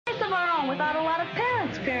of our own without a lot of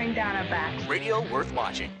parents peering down our backs. Radio worth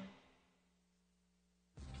watching.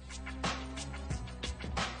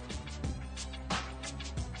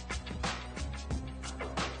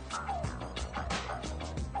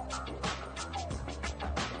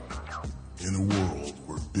 In a world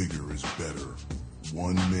where bigger is better,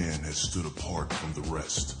 one man has stood apart from the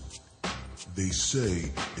rest. They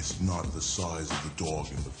say it's not the size of the dog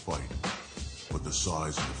in the fight, but the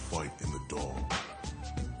size of the fight in the dog.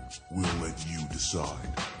 We'll let you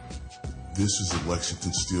decide. This is the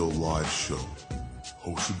Lexington Steel Live Show,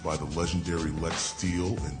 hosted by the legendary Lex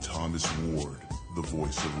Steele and Thomas Ward, the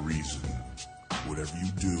voice of reason. Whatever you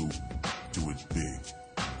do, do it big,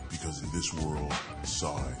 because in this world,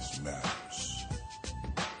 size matters.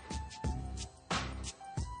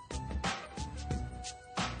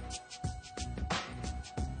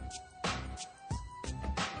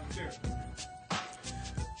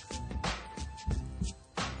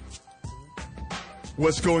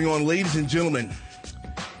 What's going on, ladies and gentlemen?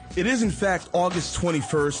 It is, in fact, August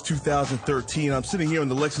 21st, 2013. I'm sitting here on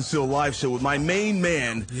the Lexington Steel Live Show with my main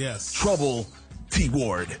man, yes, Trouble T.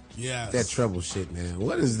 Ward. Yes. That Trouble shit, man.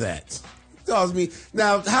 What is that? Tells me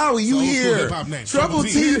now. How are you Old school here? hip-hop name. Trouble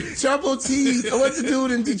T. Trouble T. What's the dude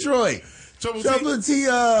in Detroit? Trouble T.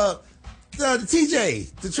 The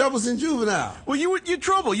TJ, the Troubles in Juvenile. Well, you're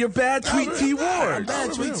Trouble. You're Bad Tweet T. Ward. I'm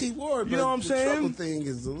Bad Tweet T. Ward. You know what I'm saying? The Trouble thing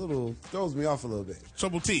is a little throws me off a little bit.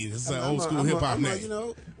 Trouble T. This is an old school hip hop name. You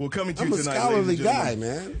know, well, coming to I'm you a tonight, scholarly ladies and guy,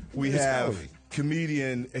 gentlemen, man. We have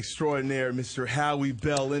comedian extraordinaire, Mr. Howie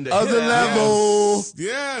Bell in the Other level.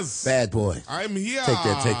 Yes. Bad boy. I'm here. Take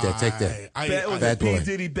that. Bad boy. P.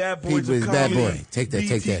 Diddy, Bad Boys of Bad Comedy. boy. Take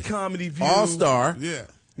that. Comedy View. All-Star. Yeah.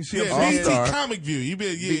 You see, BT Comic View. You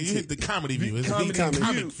hit the comedy view. It's Comic View.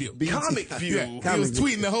 Comic View. Yeah. He was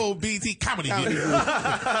tweeting the whole BT Comedy View. He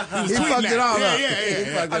fucked it all up. He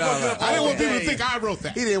fucked it all up. I didn't want people to think I wrote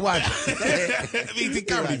that. He didn't watch it. BT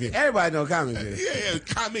Comedy View. Everybody know Comic View. Yeah,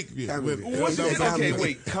 Comic View. What's it? Okay,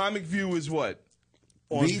 wait. Comic View is what?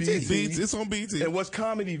 On BT. It's on BT. And what's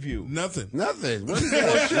Comedy View? Nothing. What is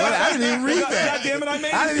that? I didn't even read that. God damn it,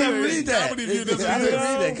 I didn't even read that. Comedy View doesn't I didn't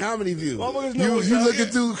read that. Comedy View. You looking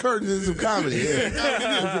through curtains of comedy.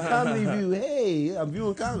 Yeah. Comedy View. Hey, I'm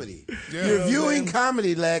viewing comedy. Yeah, You're viewing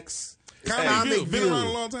comedy, Lex. Comic View. Been around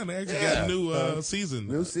a long time. They actually got a new season.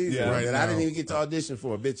 New season. Right that now. I didn't even get to audition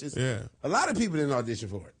for, bitches. Yeah. A lot of people didn't audition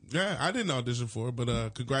for it. Yeah, I didn't audition for it,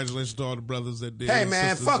 but congratulations to all the brothers that did. Hey,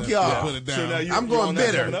 man, sisters fuck that y'all. Put it down. So now I'm going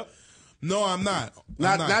bitter. No, I'm not.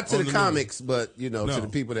 Not to on the comics, but to the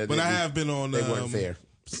people that. But I have been on. They weren't fair.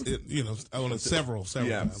 On several.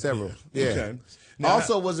 Yeah. times. Several. Yeah. Okay.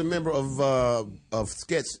 Also was a member of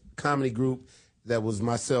sketch comedy group that was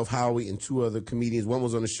myself, Howie, and two other comedians. One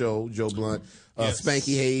was on the show, Joe Blunt. Yes.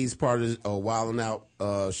 Spanky Hayes, part of a Wild 'N Out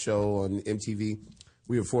show on MTV.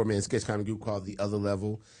 We were a four-man sketch comedy group called The Other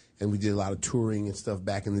Level, and we did a lot of touring and stuff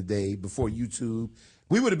back in the day before YouTube.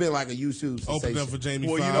 We would have been like a YouTube sensation. Opened up for Jamie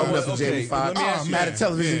Foxx. Opened up for Jamie Foxx. Had a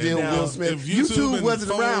television deal with Will Smith. YouTube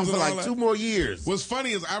wasn't around for like 2 more years. What's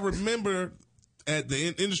funny is I remember at the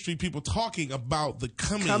industry people talking about the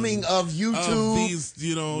coming of YouTube, of these,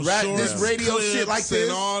 shorts, this radio shit like this,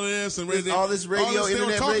 and all this, and all this radio,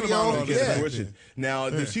 internet radio. Yeah. Now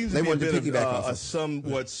there seems to be a bit of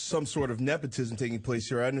some sort of nepotism taking place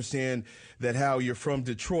here. I understand that how you're from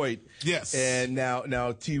Detroit, yes, and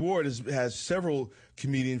now T. Ward has several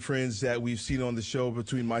comedian friends that we've seen on the show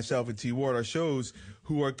between myself and T. Ward, our shows,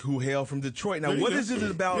 who hail from Detroit. Now, what is it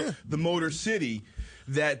about the Motor City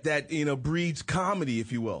that breeds comedy,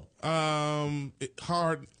 if you will?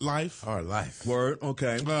 Hard life. Word.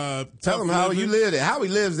 Okay. Tell him how you live there. How he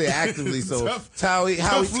lives there actively. So how he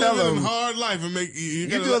tell him hard life and make you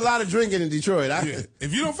do a lot of drinking in Detroit.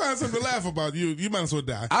 If you don't find something to laugh about, you might as well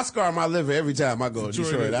die. I scar my liver every time I go to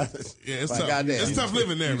Detroit. It's tough. Goddamn. It's tough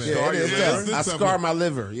living there, man. Yeah, it is tough. I scar my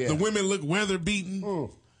liver. Yeah. The women look weather beaten.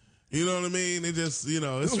 You know what I mean? They just, it's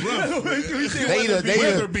rough. They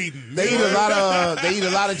eat a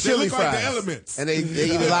lot of chili fries. Like the elements. And they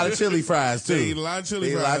eat a lot of chili fries too. They eat a lot of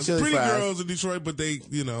chili fries. Pretty girls in Detroit, but they,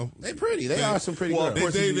 they pretty. They are some pretty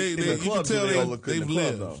girls. You can tell they've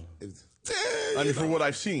lived. I mean, for what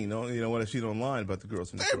I've seen, what I've seen online about the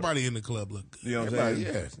girls in the Everybody in the club look good. You know what I'm saying?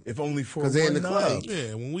 Yeah. If only for because they're in the club.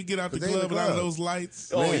 Yeah, when we get out the club and out of those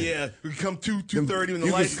lights. Oh yeah, we come 2:30 when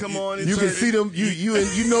the lights come on. You can see them.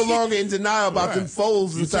 You no longer in denial about them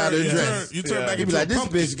folds inside her dress. You turn back and be like, this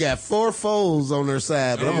bitch got 4 folds on her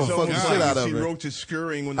side, but I'm gonna fuck the shit out of her. Roaches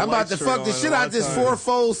scurrying when the I'm about to fuck the shit out this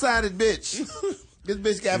 4-fold sided bitch. This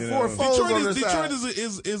bitch got 4 phones on her side.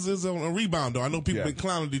 Detroit is on a rebound, though. I know people been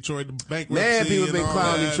clowning Detroit, the bankruptcy. Man, people been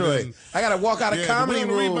clowning Detroit. I got to walk out of comedy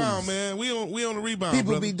rooms. We on the rebound, man. We on the rebound,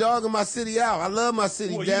 People be dogging my city out. I love my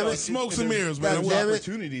city, damn it. Smoke some mirrors, man. There's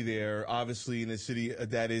opportunity there, obviously, in a city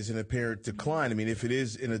that is in apparent decline. I mean, if it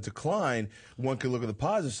is in a decline, one could look at the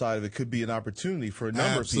positive side of it. Could be an opportunity for a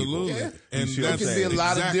number of people. Yeah. And there can be a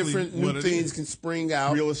lot of different new things can spring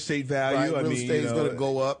out. Real estate value. Real estate is going to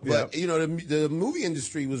go up. But, the movie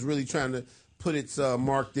industry was really trying to put its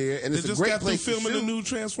mark there, and it's a great place to shoot. They just got through filming the new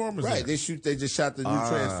Transformers. Right, they just shot the new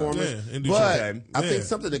Transformers. Yeah, but I think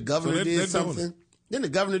the governor did something. Didn't the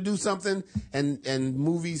governor do something, and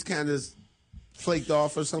movies kind of flaked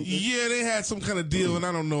off or something? Yeah, they had some kind of deal, and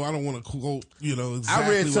I don't know. I don't want to quote, exactly I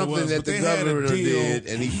read something what it was, that the governor did,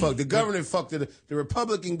 and he fucked. The governor fucked it. The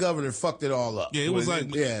Republican governor fucked it all up. Yeah, it was like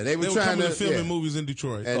they were trying to film movies in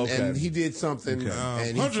Detroit, and he did something.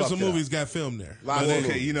 And hundreds of movies got filmed there.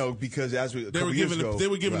 Because as they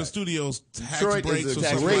were giving the studios tax Detroit breaks or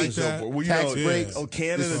something like that. Tax breaks.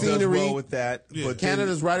 Canada does well with that, but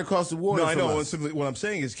Canada's right across the water. No, I know. What I'm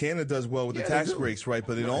saying is Canada does well with the tax breaks, right?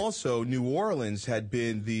 But then also New Orleans had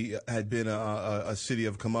been a city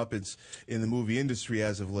of comeuppance in the movie industry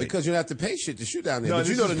as of late. Because you don't have to pay shit to shoot down there. No, but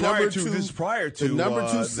this is prior to the number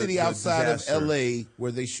 2 city outside of L.A.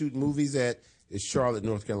 where they shoot movies at is Charlotte,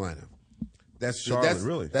 North Carolina. That's Charlotte,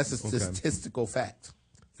 really? That's a statistical fact.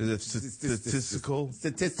 Is it statistical?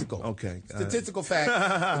 Statistical. Okay. Statistical fact.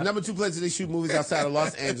 The number 2 place they shoot movies outside of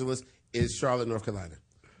Los Angeles is Charlotte, North Carolina.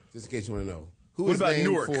 Just in case you want to know. What about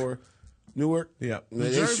Newark? Newark? Yeah.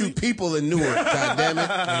 They shoot people in Newark, God damn it.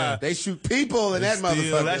 Yeah. They shoot people in that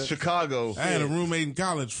motherfucker. That's Chicago. I had a roommate in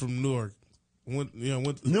college from Newark.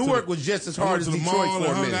 Newark was just as hard as Detroit for a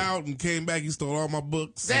minute. Hung out and came back. He stole all my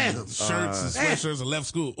books, shirts, and sweatshirts, and left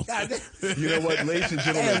school. You know what, ladies and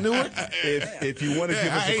gentlemen? Newark. If you want to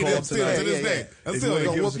give us a call tonight, to this day, I'm still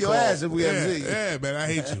gonna whoop your ass if we ever see you. Yeah, man, I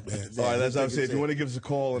hate you, man. All right, that's what I'm saying. If you want to give us a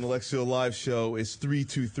call on Alexio Live Show, it's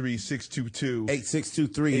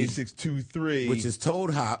 323-622-8623, which is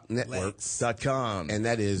Toad Hop Networks.com, and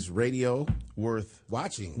that is radio worth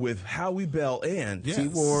watching with Howie Bell and T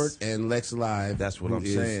Ward and Lex Live. That's what I'm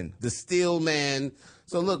saying. The Steel Man.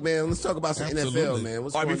 So look, man, let's talk about some NFL, man. All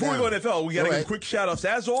right, before we go to NFL, we got to give quick shout-outs,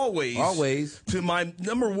 as always, to my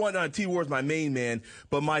number one, T Ward's my main man,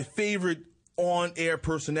 but my favorite on-air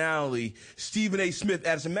personality, Stephen A. Smith.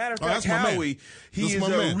 As a matter of fact, Howie, he is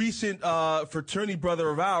a recent fraternity brother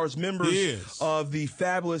of ours, members of the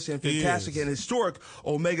fabulous and fantastic and historic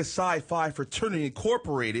Omega Psi Phi Fraternity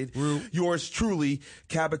Incorporated. Yours truly,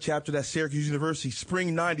 Kappa chapter at Syracuse University,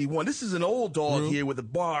 spring 91. This is an old dog here with a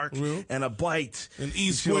bark and a bite. In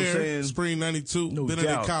E Square, spring 92,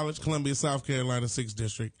 Benedict College, Columbia, South Carolina, 6th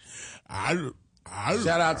District.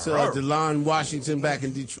 Shout out to DeLon Washington back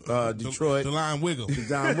in Detroit. DeLon Wiggum.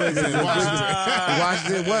 DeLon Wiggum.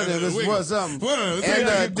 Washington. What's something.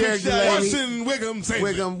 And Derek Washington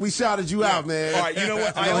Wiggum. We shouted you out, man. All right, you know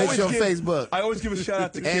what? I always give a shout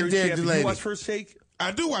out to Carrie Champion. You watch First Take?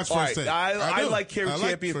 I do watch First Take. I like Carrie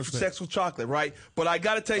Champion for Sex with Chocolate, right? But I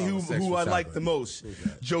got to tell you who I like the most.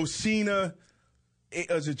 Josina.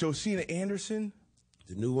 Is it Josina Anderson?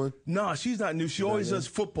 The new one? No, she's not new. She always does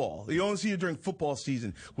football. You only see her during football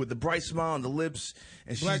season with the bright smile on the lips.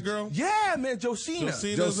 And Black girl? Yeah, man, Josina,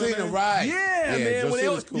 right. Yeah, man.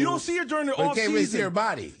 Cool. You don't see her during the off season. You can't really see her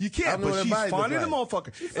body. You can't, but she's fine in the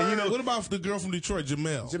motherfucker. And what about the girl from Detroit,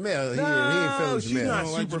 Jamel? He ain't feeling Jamel. She's not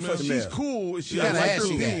super fun. She's cool. I like her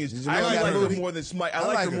opinions. I like her more than Mike. I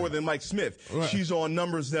like her more than Mike Smith. She's on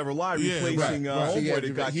Numbers Never Lie, replacing homeboy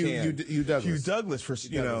that got canned. Hugh Douglas for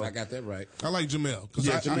I got that right. I like Jamel because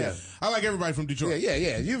I like everybody from Detroit.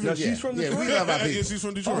 Yeah. She's from Detroit. We love our people. Yeah, she's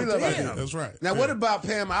from Detroit. We love our people. That's right. Now, what about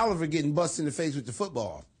Pam Oliver getting busted in the face with the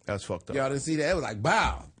football? That's fucked up. Y'all didn't see that? It was like,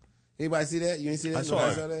 bow. Anybody see that? You ain't see that? I saw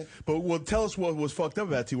that. But tell us what was fucked up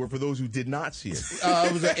about T-Word for those who did not see it.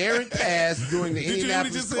 It was an errant pass during the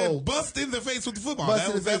Indianapolis Colts. Said bust in the face with the football. Bust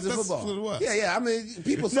in the face with the football. Yeah. I mean,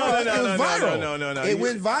 people saw it. It was viral. No. It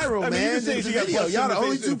went viral, man. Y'all the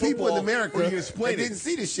only two people in America that didn't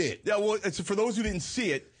see the shit. Yeah, well, for those who didn't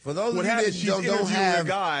see it, for those who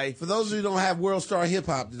don't have World Star Hip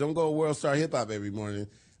Hop, don't go to World Star Hip Hop every morning.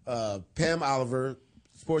 Pam Oliver,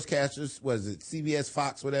 sportscasters, was it CBS,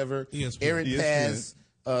 Fox, whatever? Errant pass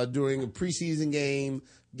during a preseason game,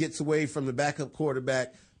 gets away from the backup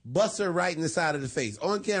quarterback, busts her right in the side of the face.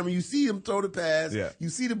 On camera, you see him throw the pass. Yeah. You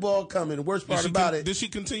see the ball coming. The worst part about it. Did she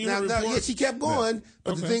continue to report? Yeah, she kept going.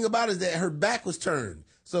 But the thing about it is that her back was turned.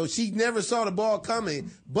 So she never saw the ball coming,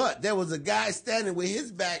 but there was a guy standing with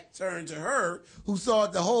his back turned to her who saw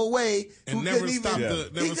it the whole way. And who never couldn't stopped even, the- never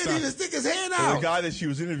he couldn't stopped even it. stick his hand Well, out. the guy that she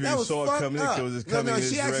was interviewing saw it coming. It was coming in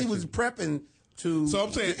his she actually direction. was prepping to. So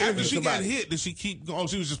I'm saying, to after interview she got somebody. hit, did she keep going? Oh,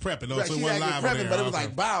 she was just prepping. Oh, Right, so it she wasn't actually live on prepping, there. but it was Okay.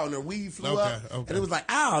 like bow, and her weave flew Okay, up, okay. and it was like,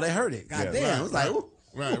 ow, that hurt it. God Yeah. damn, it was like, ooh.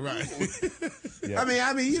 Right.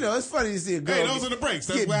 I mean, it's funny to see a girl. Hey, those are the breaks.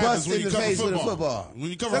 That's get what happens busted when in you the cover face with a football. football. When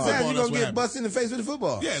you cover Sometimes football, you're that's gonna what get happens. busted in the face with a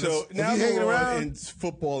football. Yeah, So If now you hanging we're on around? in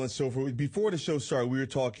football and so forth. Before the show started, we were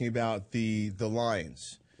talking about the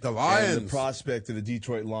Lions. The Lions. And the prospect of the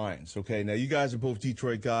Detroit Lions. Okay, now you guys are both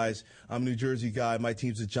Detroit guys. I'm a New Jersey guy. My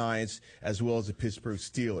team's the Giants as well as the Pittsburgh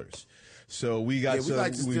Steelers. So we got Yeah, we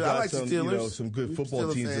like the we Steelers. I got like the some Steelers. some good We football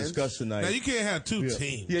Steelers teams to fans. discuss tonight. Now you can't have two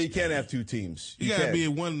teams. Yeah, you can't have two teams. You gotta can't. be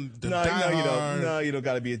one. The No, you don't. diehard. No, you don't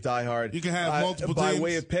got to be a diehard. You can have multiple By teams.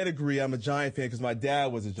 way of pedigree, I'm a Giant fan because my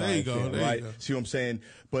dad was a There you Giant go, fan, there you right? go. See what I'm saying?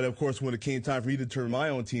 But of course, when it came time for me to determine my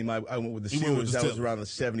own team, I went with the You went with Steelers. the That was Steelers. around the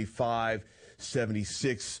 75,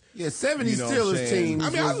 76. Yeah, 70 You know what I'm Steelers saying? teams. I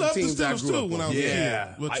mean, I was love the teams I Steelers grew too up when I on. was Yeah. a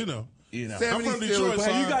kid. But you know. You know. 70 I'm from Steelers, Detroit, But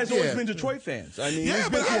so you guys always yeah. been Detroit fans. I mean, Yeah, it's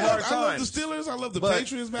been but through I hard love the times. Steelers. I love the But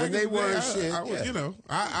Patriots back when in they the day. were I shit, was, yeah. you know,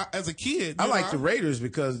 I as a kid, I you like know, the Raiders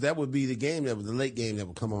because that would be the game that was the late game that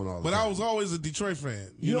would come on all the But time. I was always a Detroit fan.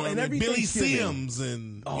 You You know, know, and what I every mean? Billy Thanksgiving- Sims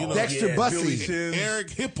and Oh, you know, Dexter yeah, Bussey. Billy Sims. Eric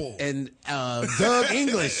Hipple. and Doug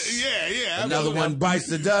English. yeah. Another one bites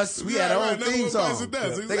the dust. We had Right, our own another theme one bites song. the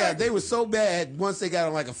dust, They exactly. were so bad. Once they got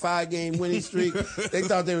on like a 5-game winning streak, they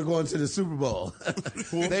thought they were going to the Super Bowl.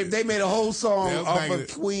 they made a whole song Yeah, it was off back of in-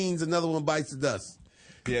 Queen's "Another One Bites the Dust."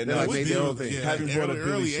 Yeah, They no, like we made did. their own thing. Having brought up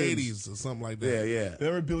Billy early Sims. 80s or something like that. Yeah.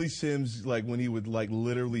 Remember Billy Sims, like when he would like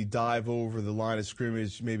literally dive over the line of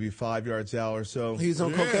scrimmage, maybe 5 yards out or so. He was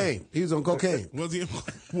on Yeah. cocaine. He was on cocaine. Was he?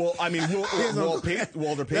 Well, I mean, Walter Payton That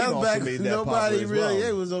was also back. made that Nobody popular as really. well.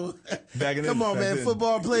 It was on. Back in Come the- on, back man. then.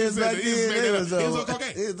 Football players He said back he was then. making They it was up. He was on on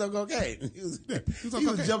cocaine. He was on cocaine. He was on he was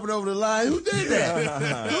cocaine. jumping over the line. Who did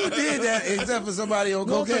that? Who did that? Except for somebody on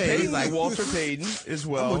Walter cocaine. Payton, He's like, Walter Payton as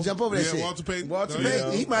well. I'm gonna jump over that Yeah, shit. Walter Payton. Walter Oh, Payton.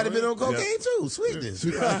 yeah. He might have been on Yeah. cocaine too. Sweetness.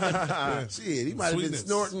 Shit, he might have been Sweetness.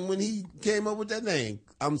 snorting when he came up with that name.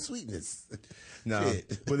 I'm Sweetness. No,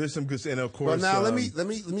 Shit. but there's some good, and of course. Well, now let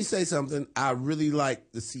me say something. I really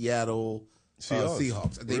like the Seattle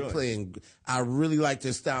Seahawks. They Really? playing. I really like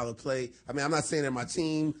their style of play. I mean, I'm not saying they're my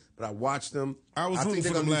team, but I watched them. I was think rooting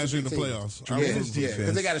they're for them gonna be last year in some the good playoffs. teams. I was Yeah, rooting for because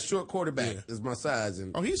them. they got a short quarterback. Yeah. Is my size,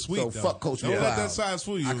 and Oh, he's sweet, So though. fuck Coach Don't let McLeod. that size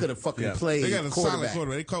fool you. I could have fucking Yeah. played. They got a quarterback.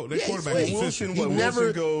 solid quarterback. Their Yeah, he's quarterback sweet. is Wilson, efficient. He never-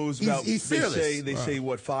 Wilson goes he's- about. he's fearless. They say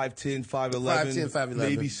what 5'10", 5'11", 5'10", 5'11".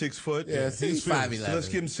 maybe 6 foot. Yeah, he's fearless. 5'11". So let's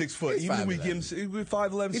give him 6 foot. He's Even if we 5'11". give him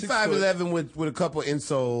 5'11", He's 6 5'11" with a couple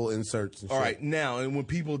insole inserts. And All shit. right, now, and when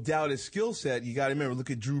people doubt his skill set, you got to remember,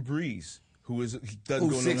 look at Drew Brees, he doesn't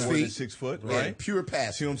Who's go no 6 more than feet. 6 foot, Yeah, right? pure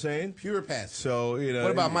pass. See what I'm saying? Pure pass. So, you know.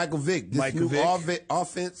 What about Michael Vick? This Michael new Vick?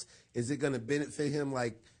 offense, is it going to benefit him?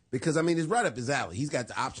 Because I mean, it's right up his alley. He's got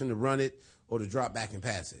the option to run it or to drop back and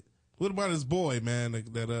pass it. What about his boy, man,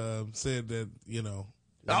 that said that, you know.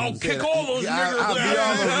 Oh, kick all those Yeah, niggas. I'll be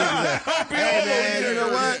all those niggas. Hey, man, you know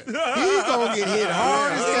what? He's going to get hit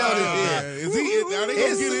hard as hell this year. Is he? Are they going to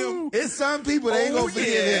get him? It's some people they ain't going to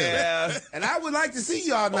forgive yeah. him. And I would like to see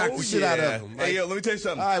y'all knock the shit out of him. Hey, yo, let me tell you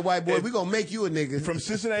something. All right, white boy, we going to make you a nigga. From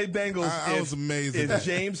Cincinnati Bengals, I was amazing. If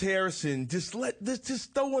James Harrison just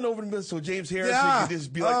throw one over the middle, so James Harrison Yeah. can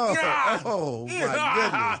just be like, oh my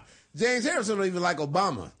goodness. James Harrison don't even like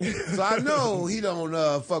Obama. So I know he don't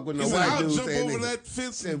fuck with no He said, white I'll dudes. jump saying over niggas. that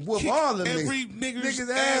fence And and whoop kick all them every niggas'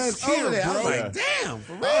 ass over here, there. I was bro. like, damn,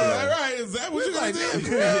 for real. All right, is that what We you're like, going to damn, do?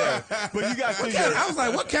 for real. yeah. But you got to What think kind of- that- I was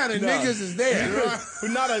like, what kind of No. niggas is there?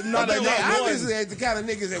 But not a But they one. obviously ain't the kind of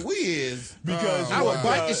niggas that we is. Because I would what,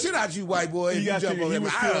 bite the shit out you, white boy. You If got you to jump figure on he them.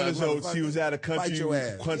 was feeling his oats. He was at a country Yeah,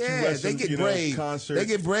 western, they get brave. concert. They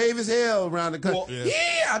get brave as hell around the country. Well, yeah,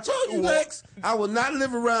 I told you, Well- Lex. I will not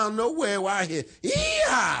live around nowhere where I hear,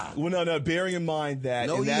 yeah. Well, no. Bearing in mind that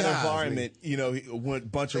No in that yeehaws, environment, a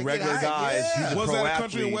bunch of They get regular hype, guys. yeah. He's a Was pro that a athlete.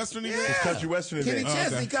 country and western event? It's country western Kenny event.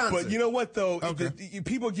 Chesney concert. But you know what though? Okay.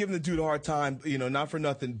 People are giving the dude a hard time. Not for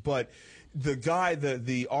nothing, but the guy,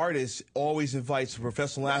 the artist, always invites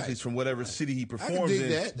professional athletes from whatever city he performs dig in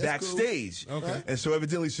that. That's cool. backstage. Okay. And so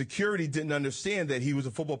evidently security didn't understand that he was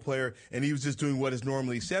a football player and he was just doing what is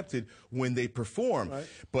normally accepted when they perform. Right.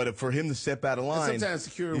 But for him to step out of line, Sometimes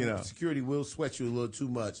security will sweat you a little too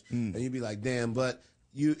much, and you'd be like, "Damn!" But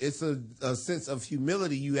it's a sense of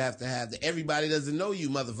humility you have to have that everybody doesn't know you,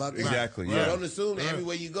 motherfucker. Exactly. You Yeah. don't assume that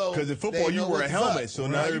everywhere you go. Because in football, you wear a helmet, so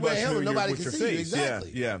now everybody knows nobody with can your see face. you.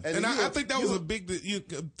 Exactly. Yeah. And I think that was a big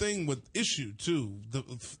thing with issue too.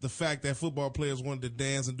 The fact that football players wanted to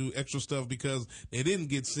dance and do extra stuff because they didn't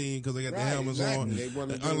get seen because they got the helmets on.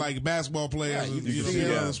 Unlike basketball players, you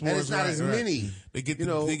know, other sports, and it's not as many. They get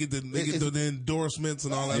the endorsements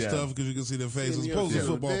and all that stuff because you can see their faces. Opposed to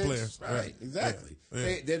football players, right? Exactly.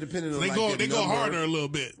 Yeah. They're dependent on they go harder a little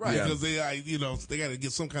bit, right? Because they they got to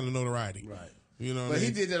get some kind of notoriety, right? You know, but he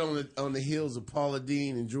did that on the heels of Paula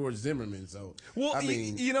Deen and George Zimmerman. So, well, I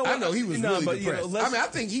mean, I know he was really depressed. I mean, I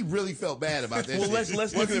think he really felt bad about that. Well, let's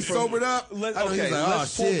once look he at sobered up. Let's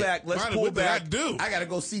pull back. Let's pull back. I got to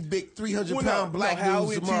go see big 300-pound black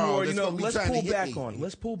dudes tomorrow. Let's pull back on.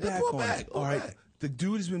 Let's pull back on. All right. The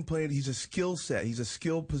dude has been playing. He's a skill set. He's a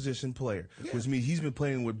skill position player, which means he's been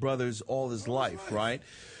playing with brothers all his life, right?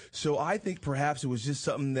 So I think perhaps it was just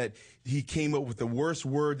something that he came up with the worst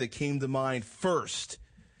word that came to mind first,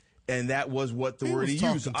 and that was what the word he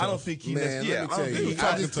used. I don't think he. I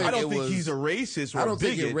don't think he's a racist or a bigot. I don't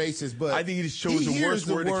think he's racist, but I think he just chose the worst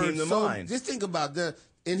word that came to mind. Just think about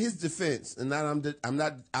in his defense, and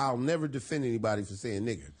I'll never defend anybody for saying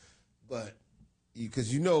nigger, but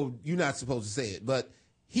because you're not supposed to say it, but.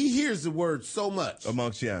 He hears the word so much.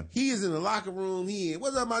 He is in the locker room.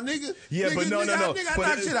 What's up, my nigga? Yeah, nigga, but no.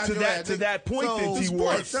 But to that point, then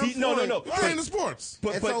T-Ward. Playing the sports.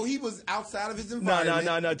 So he was outside of his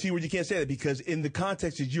environment. No, T-Ward, you can't say that because in the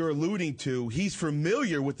context that you're alluding to, he's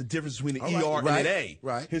familiar with the difference between an ER and an A.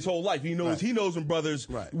 Right. His whole life. He knows when brothers,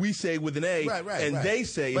 we say with an A, and they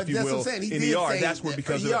say, if you will, in ER. That's where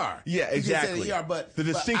because of ER. Yeah, exactly. But the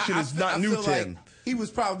distinction is not new to him. He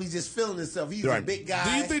was probably just feeling himself. He was a big guy.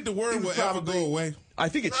 Do you think the word will ever go away? I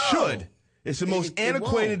think it should. It's the most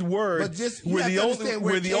antiquated word. But just we're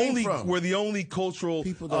the only cultural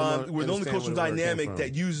dynamic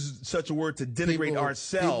that uses such a word to denigrate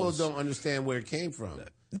ourselves. People don't understand where it came from.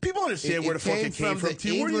 People understand where the fuck it came from.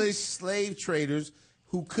 The English slave traders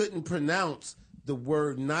who couldn't pronounce the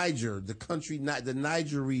word Niger, the country, the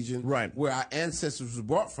Niger region, where our ancestors were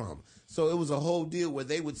brought from. So it was a whole deal where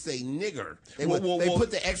they would say nigger. They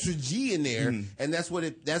put the extra G in there, and that's what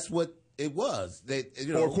it was.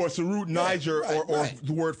 Or of course the root Niger or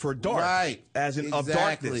the word for dark, as in of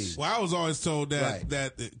darkness. Well, I was always told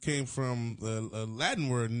that it came from the Latin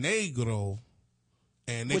word negro,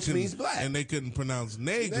 which means black, and they couldn't pronounce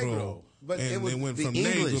negro. But and it was they went the from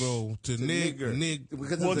English negro to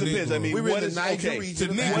nigger. Well, it depends. I mean, we were in the Niger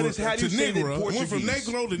region. How do you say that Portuguese? Went from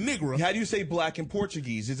negro to negro. How do you say black in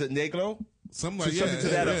Portuguese? Is it negro? Something like to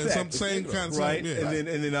that effect. Some same kind of right. Yeah. And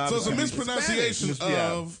then so it's a mispronunciation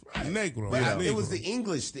of negro. But it was the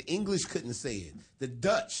English. The English couldn't say it. The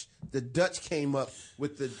Dutch came up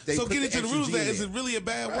with the. So get into the rules. Is it really a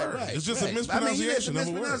bad word? Right. It's just a mispronunciation of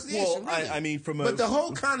a word. Well, I mean, but the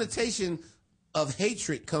whole connotation of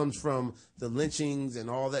hatred comes from the lynchings and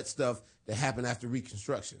all that stuff that happened after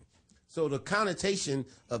Reconstruction. So the connotation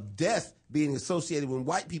of death being associated when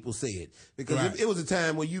white people say it. Because if it was a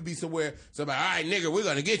time where you'd be somewhere, somebody, all right, nigga, we're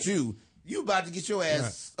going to get you. You about to get your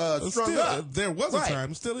ass strung up. There was a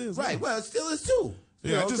time, still is. Right, well, it still is too.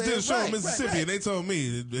 Yeah, I just did a show in Mississippi, and they told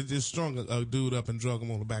me they just strung a dude up and drug him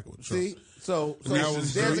on the back of the truck. See? So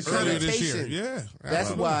there's a connotation. Yeah, that's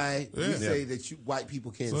why you say that white people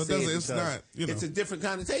can't say it. It's not. It's a different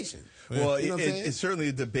connotation. Well, it's certainly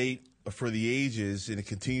a debate for the ages, and it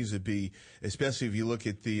continues to be, especially if you look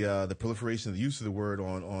at the proliferation of the use of the word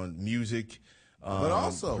on music, but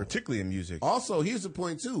also particularly in music. Also, here's the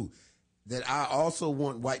point too, that I also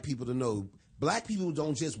want white people to know: black people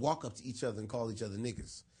don't just walk up to each other and call each other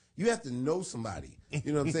niggas. You have to know somebody.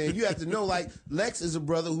 You know what I'm saying? You have to know, like, Lex is a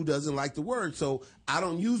brother who doesn't like the word, so I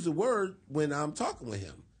don't use the word when I'm talking with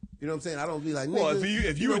him. You know what I'm saying? I don't be like, nigga. Well,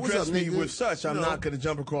 if you address me with such, I'm not going to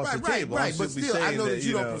jump across the table. Right, but still, I know that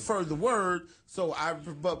you don't prefer the word, so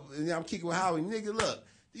I'm kicking with Howie. Nigga, look,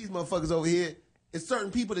 these motherfuckers over here, it's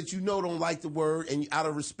certain people that you know don't like the word, and out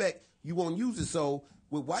of respect, you won't use it. So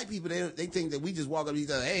with white people, they think that we just walk up to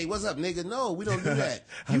each other, hey, what's up, nigga? No, we don't do that.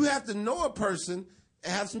 You have to know a person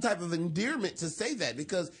and have some type of endearment to say that,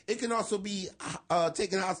 because it can also be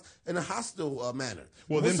taken in a hostile manner.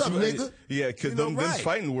 Well, what's up, nigga? Yeah, because them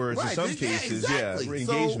fighting words in some cases, exactly.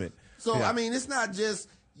 Engagement. So I mean, it's not just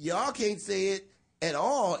y'all can't say it at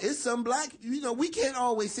all. It's some black, we can't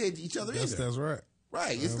always say it to each other either. That's right.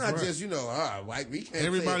 Right. It's not just, white. We can't.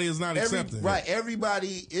 Everybody is not accepting. Right.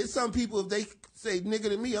 Everybody. It's some people, if they say nigga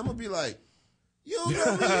to me, I'm going to be like, you don't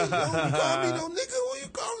know me. You don't call me no nigga. Who you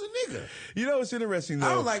call him a nigga? You know, it's interesting, though.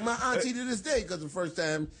 I don't like my auntie to this day because the first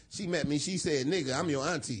time she met me, she said, nigga, I'm your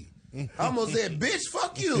auntie. I almost said, bitch,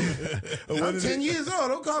 fuck you. I'm 10 years old.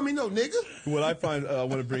 Don't call me no nigga. What I find, I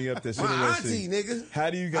want to bring up this. My auntie, nigga. How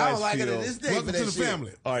do you guys feel? I don't like it to this day. Welcome to the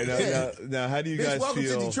family. All right, now how do you guys welcome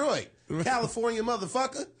feel? Welcome to Detroit. California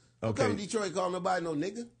motherfucker. Don't come to Detroit, call nobody no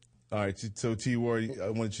nigga. All right, so T. Ward, I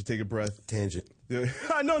wanted you to take a breath. Tangent. No,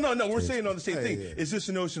 we're saying on the same thing. Yeah. It's just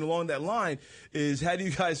a notion along that line is how do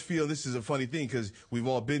you guys feel? This is a funny thing because we've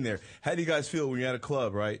all been there. How do you guys feel when you're at a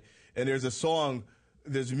club, right? And there's a song,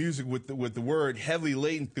 there's music with the word heavily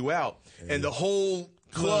latent throughout, and the whole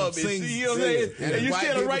club is, you know what I'm saying? And you're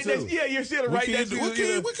standing right next, you're standing right next to what can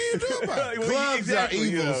you do about it? Clubs are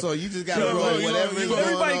evil, so you just got to roll whatever is going on.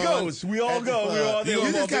 Everybody goes. We all go. We're all there.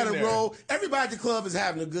 You just got to roll. Everybody at the club is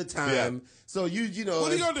having a good time. Yeah. So you know.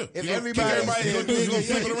 What are you going to do? If everybody's going to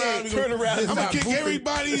flip it around. Turn around. I'm going to kick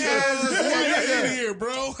everybody's ass in here,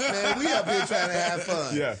 bro. Man, we up here trying to have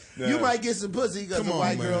fun. Yeah. You might get some pussy because the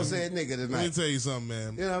white girl said nigga tonight. Let me tell you something,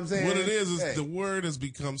 man. You know what I'm saying? What it is the word has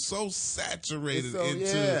become so saturated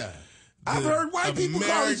into... I've heard white people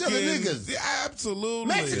call each other niggas. Yeah, absolutely.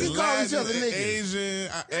 Mexicans call each other niggas.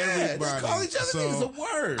 Asian, everybody. They call each other niggas a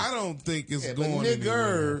word. I don't think it's going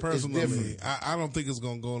anywhere. Personally, I don't think it's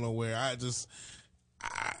going to go nowhere. I just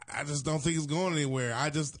don't think it's going anywhere.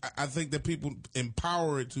 I think that people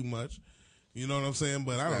empower it too much. You know what I'm saying?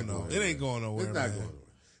 But I don't know. It ain't going nowhere. It's not man. going nowhere.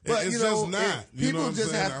 But it's you know, just not. People know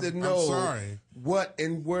just have to know I'm sorry. what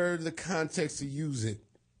and where the context to use it.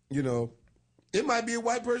 You know. It might be a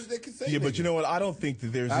white person that can say Yeah, nigga. but you know what? I don't think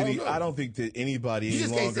that there's any. I don't think that anybody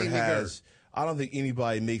any longer has. I don't think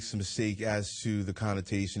anybody makes a mistake as to the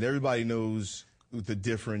connotation. Everybody knows the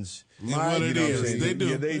difference. What it is. They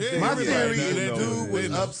do. My theory is the dude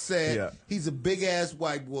was upset. Yeah. He's a big ass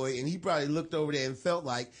white boy, and he probably looked over there and felt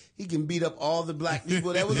like he can beat up all the black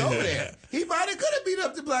people that was over there. He probably could have beat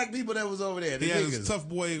up the black people that was over there. The he had his tough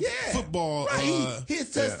boy football. Right. His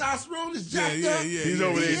testosterone is jacked up. He's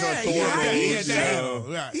over there.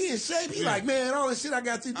 He in shape. He like, man, all the shit I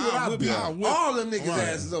got to do, I'll beat all them niggas'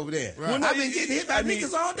 asses over there. Right. I've been getting hit by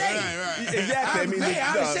niggas all day. Right. Exactly. I'm in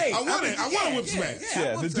shape. I want to whip smash.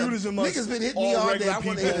 Yeah, the dude is amongst niggas been hitting me all day. I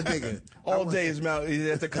want to hit a nigga. All day is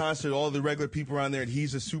at the concert, all the regular people around there, and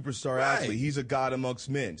he's a superstar athlete. He's a god amongst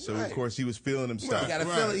men. So, of course, he was feeling himself.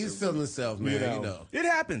 He's feeling himself, man. You know. It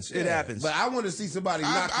happens. It happens. But I want to see somebody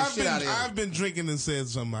knock the shit out of him. I've been drinking and said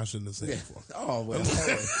something I shouldn't have said before. Oh, well.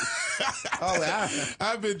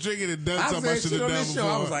 I've been drinking and done something I should have done before.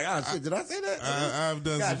 I was like, oh, shit, did I say that? I've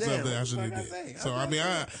done some stuff that I shouldn't have did. So, I mean,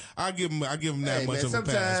 I give him that much of a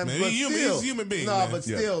pass, man. He's a human being, No, but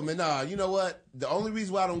still, man, you know what? The only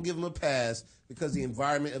reason why I don't give him a pass because the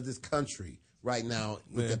environment of this country right now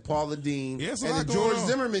with the Paula Deen and the George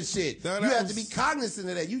Zimmerman shit. You have to be cognizant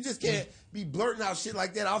of that. You just can't be blurting out shit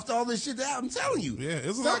like that after all this shit that I'm telling you.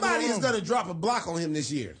 Yeah, somebody is going to drop a block on him this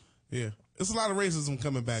year. Yeah. It's a lot of racism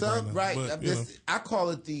coming back right now. But, I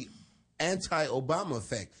call it the anti-Obama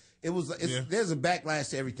effect. There's a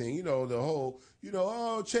backlash to everything. You know, the whole,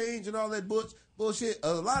 change and all that bullshit.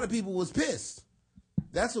 A lot of people was pissed.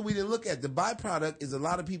 That's what we didn't look at. The byproduct is a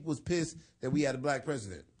lot of people was pissed that we had a black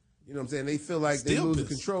president. You know what I'm saying? They feel like they losing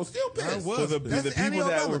control. Still pissed. Well, the people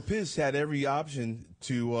that were pissed had every option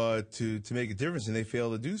to make a difference, and they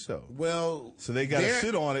failed to do so. Well, so they got to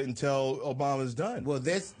sit on it until Obama's done. Well,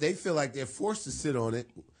 they feel like they're forced to sit on it,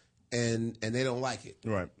 and they don't like it.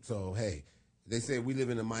 Right. So hey, they say we live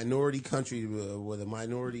in a minority country where the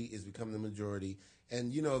minority is becoming the majority,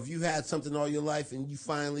 and if you had something all your life and you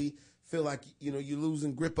finally feel like you're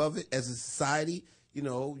losing grip of it as a society.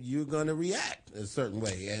 You're gonna react a certain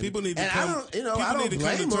way. And people need to come. I don't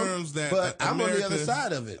blame them, but I'm on the other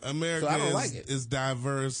side of it. America so I don't like it. Is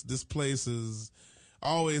diverse. This place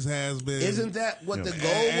always has been. Isn't that what the goal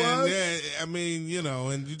was? Yeah, I mean,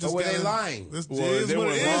 and you just. Or were they lying? They were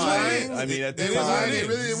lying. I mean, at the time, they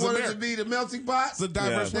really didn't want it to be the melting pot. It's a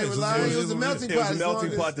diverse place. They were lying. It was a melting pot. It was a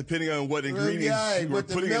melting pot, depending on what ingredients you were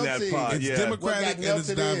putting in that pot. It's democratic and it's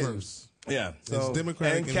diverse. Yeah, it's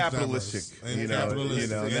democratic and capitalistic, and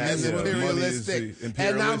imperialistic,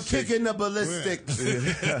 and I'm kicking the ballistics. We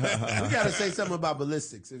got to say something about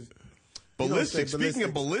ballistics. Ballistics. Speaking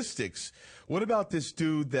of ballistics, what about this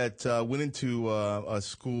dude that went into a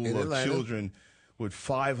school of children with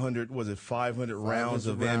 500 rounds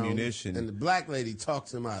of ammunition? And the black lady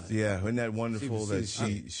talks him out of it. Yeah, isn't that wonderful that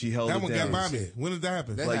she held it down? That one got by me. When did that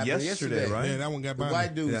happen? Like yesterday, right? Yeah, that one got by me. The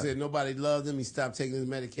white dude said nobody loved him. He stopped taking his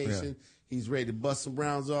medication. He's ready to bust some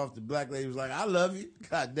rounds off. The black lady was like, I love you.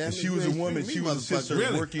 God damn it. She was a woman. She was a sister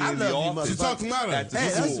working in the office. She talked about her. At the Hey,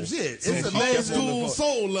 school. that's some shit. It's Old amazing. school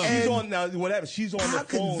soul love. She's on now. What happened? She's on How the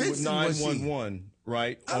phone with convincing was she? 911,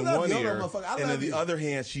 right? I On love one you. Hold ear, on, motherfucker. I and on love the you. other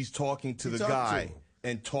hand, she's talking to the talking to guy him.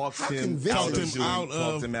 and talks How him convincing. out Talked of him doing, out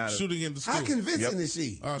talked him of out of shooting in the school. How convincing Yep. is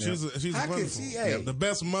she? Oh, she's How can wonderful. she, hey, the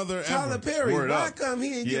best mother Tyler ever. Perry, Word why up. come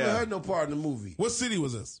he ain't giving her no part in the movie? What city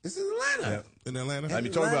was this? It's in Atlanta. In Atlanta? I mean, Hey,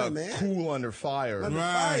 talk Atlanta, about man. cool under fire. Under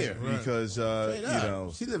Right, fire. right. Because, Straight you up.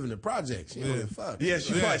 know. She live in the project. She don't give a fuck. Yeah,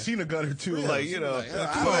 she probably seen a gun or two. Yeah, like, she you was know.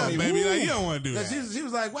 like, Come I on, love you. baby. Woo. Like, you don't want to do Cause that. she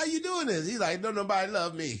was like, why you doing this? He's like, no, nobody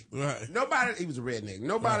love me. Right. Nobody, he was a redneck.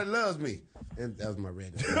 Nobody loves me. And that was my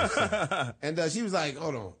redneck. And she was like,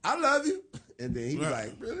 hold on, I love you. And then he was Right.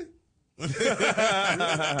 like, really? You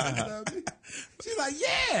love me? She's like,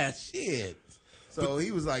 yeah, shit. So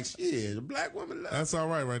he was like, shit, a black woman loves That's all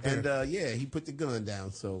right there. And he put the gun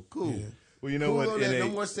down. So cool. Yeah. Well, you know Cool what? on that. No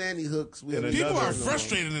more Sandy Hooks. in People another- are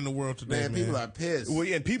frustrated in the world today, man. People are pissed. Well,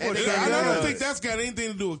 yeah, people And are they trying I got to- don't guns. think that's got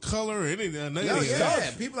anything to do with color or anything. No, anything. yeah,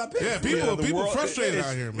 people are pissed. Yeah, people the people world- frustrated it's-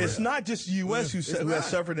 out here, man. It's not just the U.S. who has not.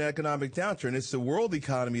 suffered an economic downturn. It's the world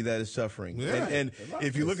economy that is suffering. Yeah. And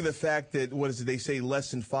if you look at the fact that, what is it, they say less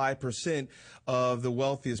than 5% of the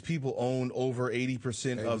wealthiest people own over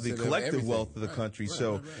 80% of the 80% of collective everything. wealth of the Right, country. right,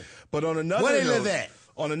 So, right, right. but on another Where they note, live at?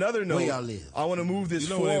 On another note, y'all live? I want to move this You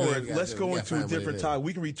know where they forward. live. Let's We go gotta into a find where they different live. topic.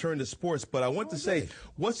 We can return to sports, but I want to say,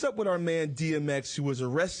 what's up with our man DMX, who was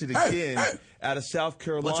arrested Hey, again hey. out of South What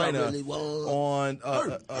Carolina y'all really want?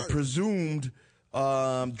 on Hey. presumed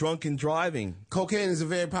drunken driving? Cocaine is a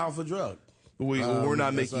very powerful drug. We're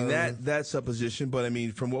not that's making that supposition, but I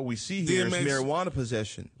mean, from what we see here, it's DMX marijuana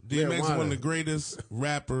possession. DMX is one Marijuana. of the greatest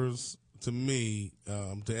rappers to me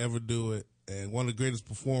to ever do it, and one of the greatest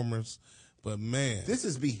performers. But man, This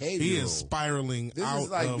is behavioral. he is spiraling This out is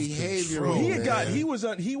like of behavioral. control. He man. had got he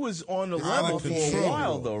was on the Out level of for a control.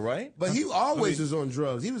 while though, right? But he always was on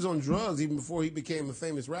drugs. He was on drugs even before he became a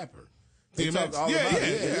famous rapper. They DMX? talk all Yeah, about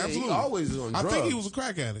it. yeah, absolutely. He always was on I drugs. think he was a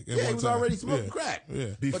crack addict. at Yeah, he one was time. already smoking Yeah. crack. Yeah.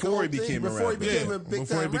 But the Before whole he became a before rapper. he became Yeah, a big before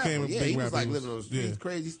he time became rapper. a Yeah, big he was rapper, like he was- living on the streets, yeah.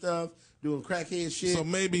 crazy stuff, doing crackhead shit. So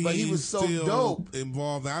maybe but he's he was so still dope.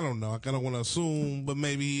 involved. I don't know. I kind of want to assume, but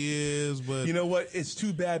maybe he is. But You know what? It's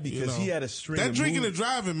too bad you because know, he had a string that of drinking moves. and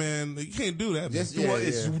driving, man. You can't do that. Yes, man. yeah. Well,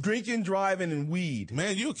 it's drinking, driving, and weed.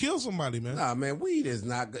 Man, you'll kill somebody, man. Nah, man, weed is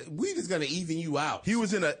not good. Weed is gonna even you out. He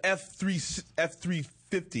was in a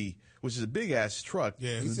F350, which is a big ass truck.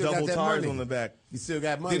 Yeah. He with still got double that tires money. on the back. He still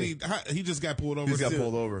got money. Did he just got pulled over. He got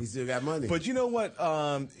pulled over. He still got money. But you know what?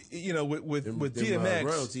 With Them, DMX,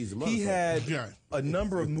 royalties, a he motherfucker. had Yeah. a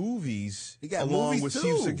number of movies He got along movies with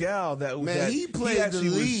too. Steve Seagal that Man, he played the actually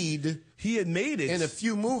was- lead he had made it in a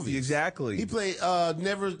few movies. Exactly. He played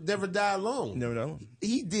Never Die Alone. Never know.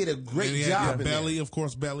 He did a great And he job had in Belly, that. of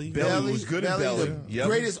course, Belly. Belly was good in Belly. The Yep.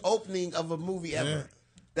 greatest opening of a movie ever. Yeah.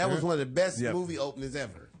 That was Yeah. one of the best Yep. movie openings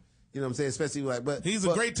ever. You know what I'm saying? Especially like, but He's a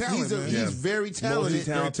but great talent, He's, man. he's Yeah. very talented.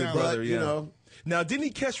 Multi-talented Great brother, but, yeah. you know, Now, didn't he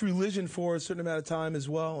catch religion for a certain amount of time as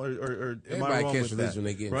well, or am I Everybody wrong catch with religion that? when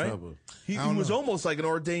they get in right? trouble. He I don't was know. almost like an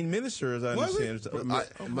ordained minister, as I Was he?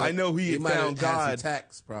 understand. I know he had might found have had God. some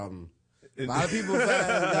tax problem. A lot of people find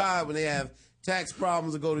God when they have tax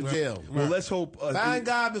problems or go to jail. Well, let's hope. Find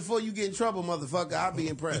God before you get in trouble, motherfucker. I'll be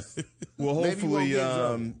impressed. Well, Maybe you won't hopefully, get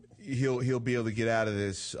in trouble. he'll be able to get out of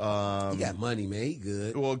this. He got money, man. He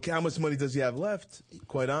good. Well, how much money does he have left?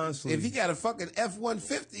 Quite honestly, If he got a fucking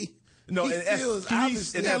F-150, no, he an feels F3,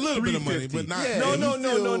 obviously an a little bit of money, F350. but not- Yeah, no, he no,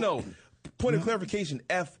 still- no. Point of clarification: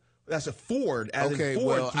 F. That's a Ford, as Okay, in Ford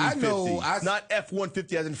well, I 350, know- not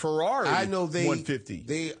F-150 as in Ferrari. I know 150.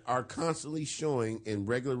 they are constantly showing in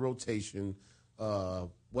regular rotation.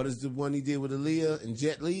 What is the one he did with Aaliyah and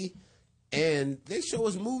Jet Li? And they show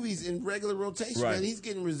us movies in regular rotation. Right. Man, he's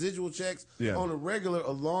getting residual checks Yeah. on a regular,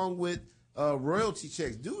 along with royalty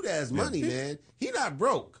checks. Dude has money, man. He not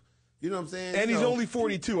broke. You know what I'm saying? And You he's know, only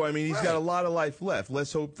 42. I mean, he's Right. got a lot of life left.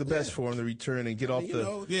 Let's hope the best Yeah. for him to return and get off you the.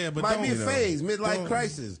 know, Yeah, but might be a don't- phase, midlife don't-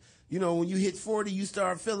 crisis. You know, when you hit 40, you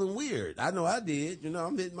start feeling weird. I know I did. You know,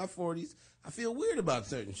 I'm hitting my 40s. I feel weird about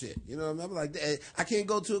certain shit. You know, I'm like, I can't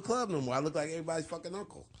go to a club no more. I look like everybody's fucking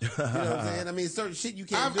uncle. You know what I'm saying? I mean, certain shit you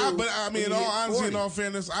can't do. But I mean, when in you all hit honesty, 40. in all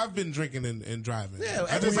fairness, I've been drinking and driving. Yeah,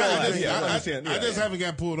 I just, everybody- I understand. I Yeah, just yeah. haven't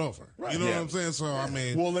got pulled over. You know Yeah. what I'm saying? So I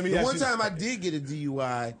mean, Well, let me The ask one you. time I did get a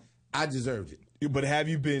DUI, I deserved it. But have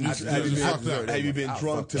you been You fucked up. have you been I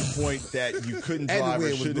drunk to fucked the point that you couldn't And the drive or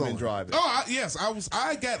wind was should have been blowing. driving? yes,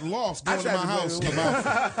 I got lost I going to tried my to house. blame it.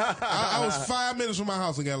 I was 5 minutes from my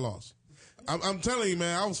house and got lost. I'm telling you,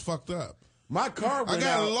 man, I was fucked up. My car went I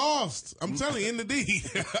got out. lost. I'm telling you, in the D.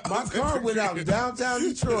 My car went out in downtown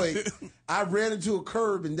Detroit. I ran into a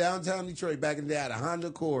curb in downtown Detroit back in the day. I had a Honda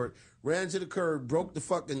Accord. Ran into the curb, broke the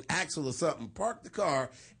fucking axle or something, parked the car,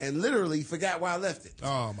 and literally forgot why I left it.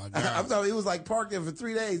 Oh, my God. I'm talking, it was like parked there for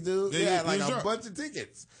 3 days, dude. Yeah, They had like you a sure? bunch of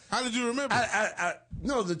tickets. How did you remember?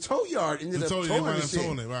 No, the tow yard ended up towing the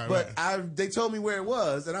shit. Right, but right. They told me where it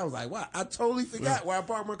was, and I was like, wow, I totally forgot where I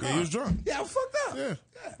parked my car. Yeah, you was drunk. Yeah, I was fucked up.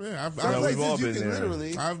 Yeah. Some places we've all you been can there.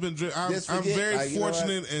 literally. I'm very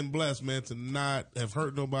fortunate and blessed, man, to not have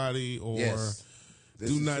hurt nobody or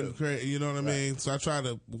do nothing crazy. You know what I mean? So I try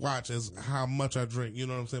to watch as how much I drink. You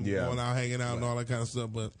know what I'm saying? Yeah. Going out, hanging out, and all that kind of stuff.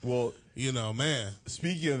 But you know, man.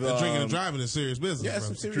 Speaking of drinking and driving is serious business. Yeah, bro.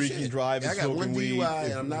 some serious drinking, shit. driving, I got one smoking weed, DUI,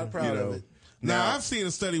 and I'm not proud of it. Now I've seen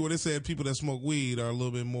a study where they said people that smoke weed are a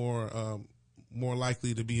little bit more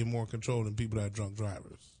likely to be in more control than people that are drunk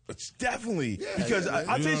drivers. It's definitely because I'll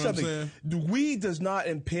tell you something. The weed does not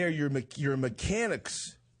impair your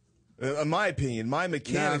mechanics. In my opinion, my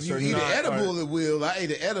mechanics now, are if you not. eat an edible, it will. I ate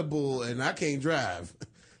an edible and I can't drive.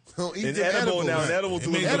 Don't eat An the edible now, an edible to It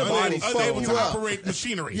a means body unable you to up. operate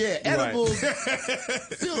machinery. Yeah, edibles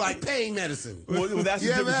feel like pain medicine. Well, that's the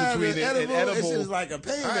You ever difference had between an edible? an That shit edible. is like a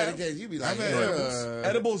pain medication. You be like, I've had edibles.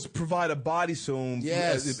 Edibles provide a body zone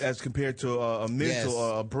Yes. as compared to a mental,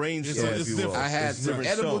 Yes. a brain It's zone, it's if you will. different. I had It's some different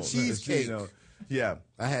edible zone. cheesecake. Yeah.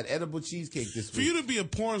 I had edible cheesecake this For week. you to be a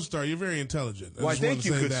porn star, you're very intelligent. I Why, just wanted thank to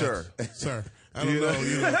you, say good that. Sir. I don't You know. know?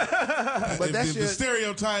 You know. But that's the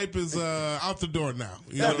stereotype is out the door now.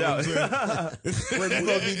 You No know what I'm doubt. saying? When you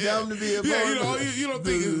gonna be dumb to be a Yeah, you know, porn? you don't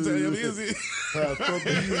think it's, I mean, is it?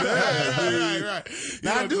 right.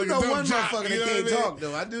 Now, I do like a know dumb one jock, motherfucker you know that can't what I mean? talk,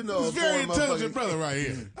 though. I do know He's a a very porn intelligent motherfucker. brother right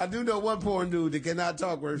here. I do know one porn dude that cannot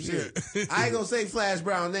talk worth shit. I ain't gonna say Flash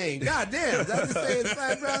Brown name. God damn, did I just say his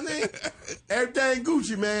Flash Brown name? Everything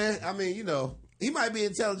Gucci, man. I mean, you know, he might be an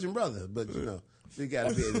intelligent brother, but you know, we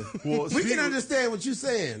gotta be able Well, we can understand what you're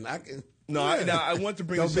saying. I can. No, I want to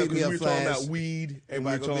bring Don't this up beat me because up, we were talking Flash. about weed and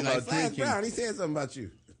we Everybody were gonna talking be like, about Flash drinking. Brown, he said something about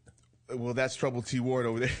you. Well, that's Trouble T Ward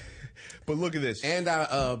over there. But look at this. And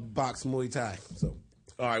I box Muay Thai. So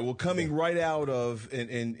All right, well, coming right out of,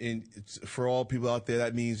 and it's, for all people out there,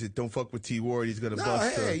 that means that don't fuck with T Ward. He's going to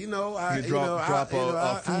bust. Hey, you know, I drop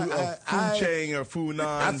a food chain or food non.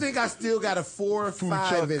 I think I still got a 4.5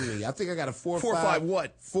 chuck. in me. I think I got a 4.5. 4.5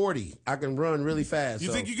 what? 40. I can run really fast. You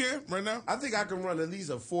so. think you can right now? I think I can run at least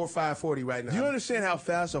a 4.5 40 right now. Do you understand how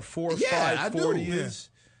fast a 4.5 Yeah, I do. 40 is?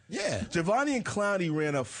 Yeah. Giovanni and Clowney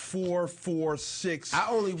ran a 4.46. I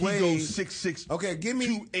only he weigh- goes 6'6". Okay, give me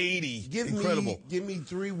 280. Give Incredible. Give me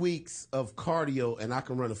 3 weeks of cardio and I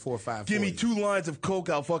can run a 4.5. Give me 2 lines of coke.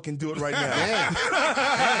 I'll fucking do it right now.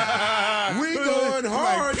 We going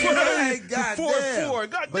hard tonight. God damn. 4.4.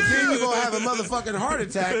 God But then you're gonna have a motherfucking heart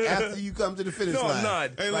attack after you come to the finish No, line. I'm not.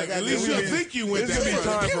 Hey, look, Like, at least I you did. think you went There's that gonna be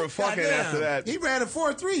far. time for a fucking Goddamn. after that. He ran a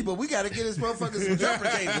 4.3, but we got to get his motherfuckers some jumper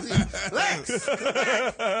cables. Lex,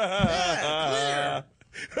 yeah,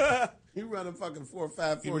 clear. He run a fucking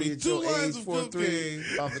 4.5 Give 40 me at 2 your lines age, of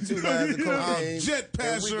 4.3 off of 2 lines of cocaine. jet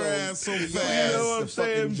pass And we your gonna ass so get fast. your ass You know what the I'm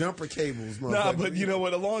saying? fucking jumper cables, Nah, motherfucker. but you know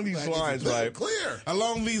what? Along these lines, right? Clear.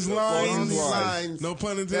 Along these Along these lines, lines. no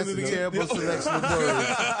pun That's intended a again. terrible selection of words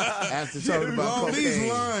after talking about Along cocaine.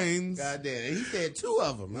 these lines, Goddamn. He said 2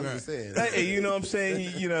 of them. I'm just saying. Hey, you know what I'm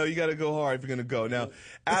saying? You know, you got to go hard if you're going to go. Now,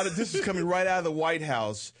 this is coming right out of the White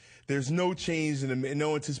House. There's no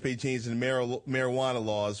anticipated change in the marijuana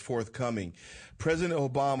laws forthcoming. President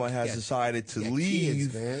Obama has decided to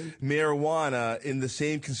leave marijuana in the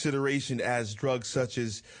same consideration as drugs such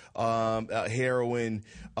as heroin,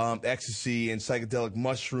 ecstasy, and psychedelic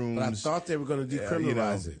mushrooms. But I thought they were going to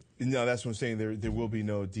decriminalize it. No, that's what I'm saying. There will be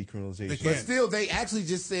no decriminalization. But still, they actually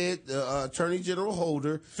just said Attorney General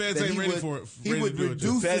Holder Feds that ain't he ready would, for it. he Ready would to do it, too.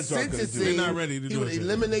 reduce the Feds aren't gonna do it. sentencing. They're not ready to he do would it, too.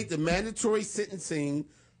 eliminate the mandatory sentencing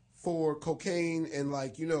for cocaine and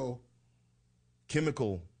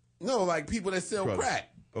Chemical like people that sell drugs. crack.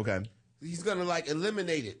 Okay. He's gonna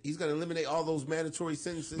eliminate it. He's gonna eliminate all those mandatory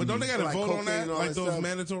sentences. but don't they got to for, vote on cocaine that? and all Like those stuff.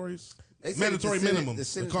 mandatories? They say Mandatory the Senate- minimums. the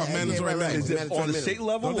Senate- They're called yeah, mandatory right. Is minimums. it Mandatory on the minimum. state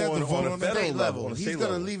level Don't they have or to vote on a on that? federal State level? level. On a He's state going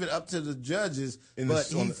to level. leave it up to the judges, In but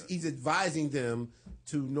the- he's advising them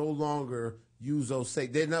to no longer use those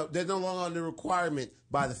state. They're no longer under requirement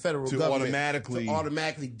by the federal To government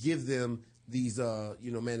automatically give them these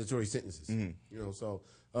mandatory sentences. Mm-hmm. So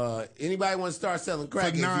anybody want to start selling crack For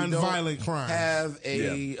if you non-violent don't crimes. have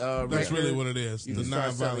a That's record, really what it is. You The can start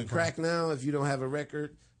selling non-violent crack now if you don't have a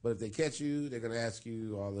record. But if they catch you, they're going to ask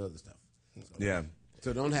you all the other stuff. So, Yeah.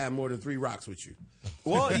 So don't have more than 3 rocks with you.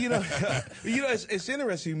 Well, it's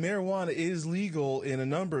interesting. Marijuana is legal in a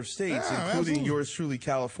number of states, including absolutely. yours truly,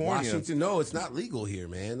 California. Washington, no, it's not legal here,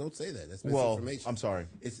 man. Don't say that. That's misinformation. I'm sorry.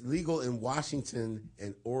 It's legal in Washington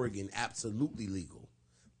and Oregon, absolutely legal.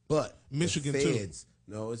 But Michigan, the too. feds,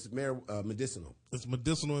 no, it's medicinal. It's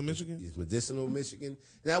medicinal in Michigan? It's medicinal in Michigan.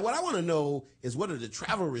 Now, what I want to know is what are the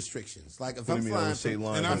travel restrictions? Like if What I'm do you mean, on flying the state from,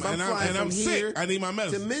 line? And I'm sick. I need my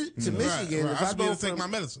medicine. to Michigan, Right. if I I should be go able to take from my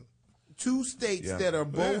medicine. 2 states that are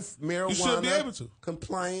both You should be able to. marijuana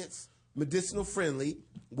compliance, medicinal friendly,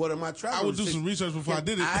 what are my travel I would do some restrictions? research before I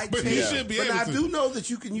did it, but take- you should be but able I to. do know that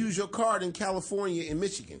you can use your card in California and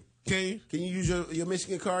Michigan. Can you? Can you use your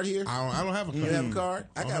Michigan card here? I don't have a card. You have a card?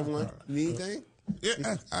 I got have a one. card. Need anything?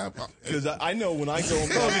 Yeah, Because I know when I go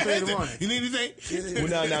you need anything?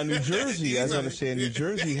 well, now New Jersey, as I understand, New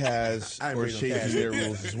Jersey has I or bring no shapes cash. their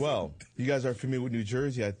rules as well. You guys are familiar with New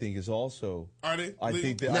Jersey, I think, is also. Are they? I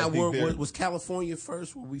think that. Now, I think they're- was California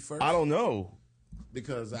first? Were we first? I don't know.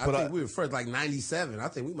 Because I But think we were first, like 97. I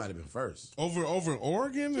think we might have been first. Over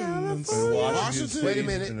Oregon and Washington Washington? State. Wait a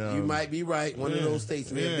minute. No. You might be right. One of those states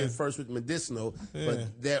may have Yeah. been first with medicinal, Yeah.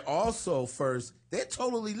 but they're also first. They're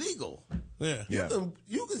totally legal. Yeah. Yeah.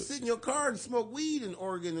 You can sit in your car and smoke weed in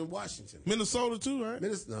Oregon and Washington. Minnesota too, right?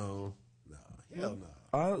 No, hell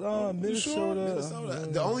no. Minnesota. Minnesota.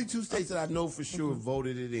 The only 2 states that I know for sure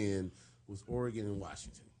voted it in was Oregon and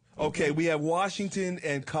Washington. Okay, we have Washington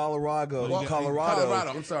and Colorado. Well, Colorado,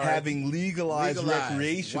 I'm sorry. having legalized Legalized.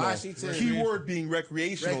 recreational. Washington. Keyword being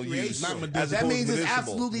recreational use. Recreational. Not That as opposed means to it's medicinal.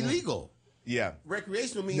 absolutely legal. Yeah.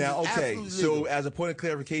 Recreational means Now, it's okay, absolutely so legal. as a point of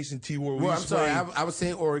clarification, T-Ward, Well, I'm sorry. I was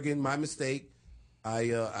saying Oregon. My mistake.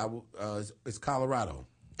 It's Colorado.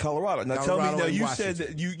 Colorado. Now Colorado tell me. Now and you Washington.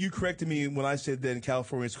 said that you corrected me when I said that in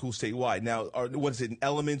California it's cool statewide. Now, what is it?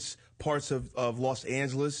 Elements, parts of Los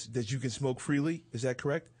Angeles that you can smoke freely? Is that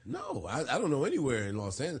correct? No, I don't know anywhere in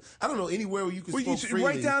Los Angeles. I don't know anywhere where you can Well, smoke freely.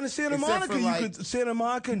 right down in Santa except Monica, for, you like- could Santa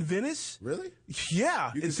Monica and Venice. Really? Yeah,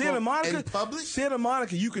 You in can Santa smoke Monica, in public? Santa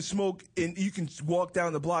Monica, you can smoke and you can walk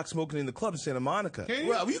down the block smoking in the club in Santa Monica. Can you?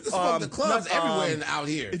 Well, you can smoke in the clubs not, everywhere out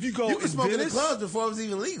here. if you go you can in smoke in the Venice- clubs before it was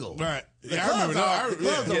even legal. Right. The Yeah, I clubs remember that. the clubs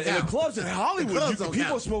Yeah, don't and the count. clubs in Hollywood, The clubs don't people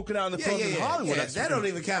count. smoking out in the Yeah, clubs yeah, in yeah. Hollywood. Yeah, That's that don't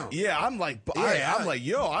even count. Yeah, I'm like, I'm like,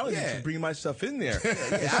 yo, I don't even bring my stuff in there. I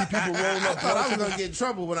see people rolling I up. thought I was gonna get in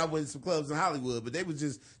trouble when I went to some clubs in Hollywood, but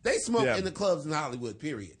they smoke Yeah. in the clubs in Hollywood.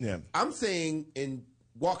 Period. Yeah. I'm saying in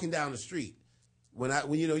walking down the street. When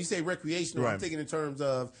you say recreational, I'm Right. thinking in terms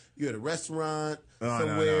of you're at a restaurant No,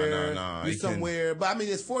 somewhere, no. you're You somewhere. But I mean,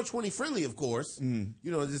 it's 420 friendly, of course.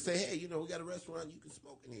 Just say, hey, we got a restaurant, you can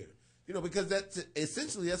smoke in here. Because that's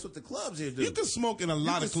essentially that's what the clubs here do. You can smoke in a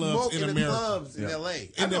lot You of can clubs smoke in the America. clubs in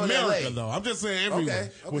L.A. I In know America, LA. though. I'm just saying everywhere.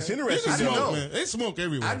 Okay. What's You interesting, can I smoke, know. man. They smoke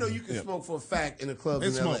everywhere. I know you can smoke for a fact in the clubs They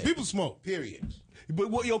in smoke. L.A. People smoke. Period. But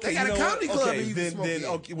okay, They got you a know comedy what? club Okay, that you can then, smoke in.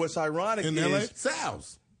 okay, what's ironic In is LA?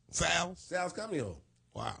 Sal's Comedy Hall.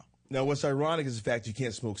 Wow. now what's ironic is the fact you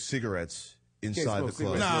can't smoke cigarettes inside smoke the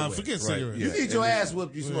club. cigarettes. Nah, way. forget Right, cigarettes. You yeah. get your ass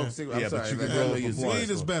whooped. You smoke cigarettes. Yeah, I'm but sorry. you can Lex, I roll know up you're a blunt. Weed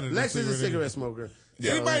is better than Lex is a cigarette cigarette smoker.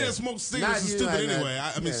 Anybody that smokes cigarettes Not is you, stupid like, anyway.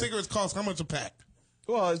 I mean, yeah. cigarettes cost how much a pack?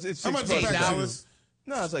 Well, it's How much $6 is a pack of $8? cigarettes?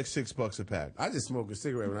 No, it's like $6 a pack. I just smoke a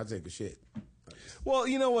cigarette when I take a shit. Well,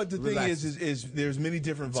 you know what the thing Relax. is there's many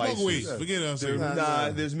different Smoke vices. weed. Forget us.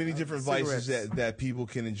 There's many different vices Cigarettes. that people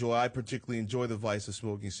can enjoy. I particularly enjoy the vice of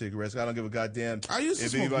smoking cigarettes. I don't give a goddamn. I used to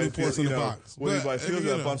if smoke anybody Newports feels, in you the know, box, what but, anybody feels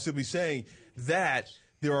you about. know. I'm simply saying that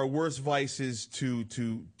there are worse vices to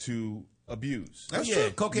abuse. That's Yeah,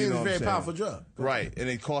 true. cocaine You know is a what very I'm saying? powerful drug. Right, and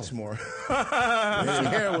it costs more.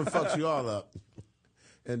 Heroin fucks you all up.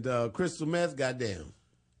 And crystal meth, goddamn.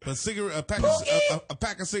 But a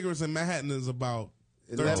pack of cigarettes in Manhattan is about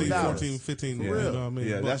 $13, $11. $14, $15. For You real. know what I mean?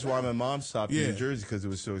 Yeah, But- that's why my mom stopped in Yeah. New Jersey because it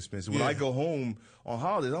was so expensive. When Yeah. I go home on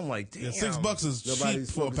holidays, I'm like, damn. Yeah, $6 is Nobody's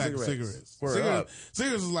cheap for a smoking pack of cigarettes. cigarettes. Word up.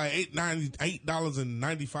 Cigarettes is like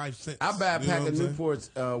 $8.95. I buy a You know pack what of I'm saying?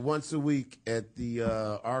 Newports once a week at the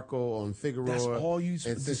Arco on Figueroa. That's all you.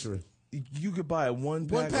 and Cicero. You could buy One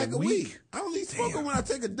pack a week. I only smoke them when I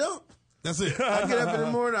take a dump. That's it. I get up in the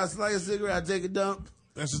morning, I light a cigarette, I take a dump.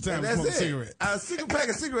 That's the time And to that's smoke a it. cigarette. A pack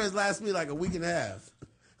of cigarettes lasts me like a week and a half.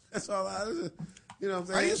 That's all you know what I'm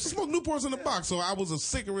saying? I used to smoke Newports in the box, so I was a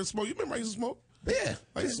cigarette smoker. You remember I used to smoke? Yeah.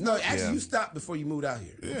 I used to No, smoke. actually, Yeah. you stopped before you moved out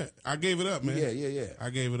here. Yeah, I gave it up, man. Yeah. I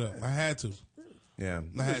gave it up. I had to. Yeah.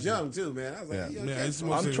 I I had was to. young, too, man. I was like, Yeah. young Yeah, I cat used to smoke.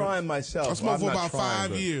 smoke I'm cigarettes. trying myself. I smoked I'm for not about trying, 5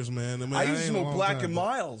 but- years, man. I used to that ain't a smoke long Black time. and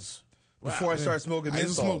Miles. before I started smoking I used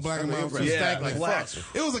to smoke menthols. Black and Milds. Yeah, like black.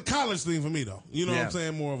 It was a college thing for me, though. You know what I'm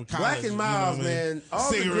saying? More of a college. Black and Milds, you know what I mean? man.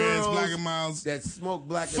 All Cigarettes, the girls Black and Milds. that smoke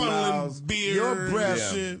Black and Funneling Milds, beer your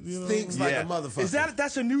breath and shit, you know? stinks like a motherfucker. Is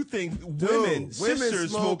that's a new thing? Dude, Women, sisters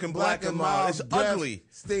smoke smoking Black and Milds. It's breath ugly.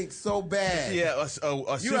 Stinks so bad. Yeah, a You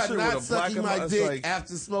are sister not with a Black sucking and my Mild. dick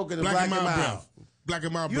after smoking a Black Black and and Mild Mild. breath. Black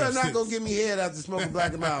and Mild You breath are not stinks. gonna give me head after smoking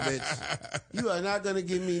Black and Mild, bitch. You are not gonna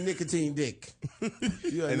give me nicotine dick.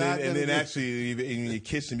 You are And not then gonna give- actually, when you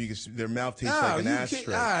kiss them, their their mouth tastes like an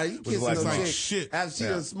ashtray. you with kissing Black some and Mild. chick shit. after she Yeah.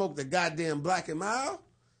 done smoked the goddamn Black and Mild.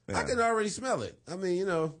 I Yeah. can already smell it. I mean,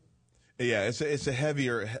 Yeah, it's a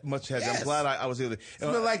heavier, much heavier. Yes. I'm glad I was able to.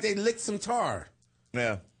 smell like they licked some tar.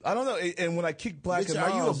 Yeah, I don't know. And when I kicked Black Bitch, and are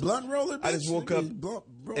you a Mild, blunt roller, bitch? I just woke up Roll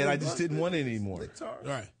and I a just blunt, didn't bitch? want it anymore. Lick tar.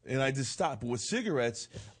 Right. And I just stopped. But with cigarettes,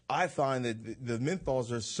 I find that the menthols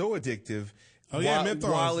are so addictive. Oh, yeah, while, menthols,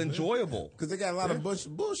 while yeah. enjoyable. Because they got a lot of bunch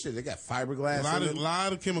of bullshit. They got fiberglass A in it.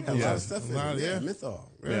 lot of chemicals. A lot in of it. stuff A in lot it. of- Yeah, yeah.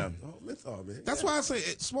 menthol. Yeah. Oh, menthol, man. That's why I say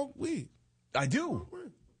smoke weed. I do.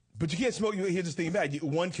 But you can't smoke. Here's the thing about it.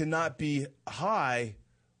 One cannot be high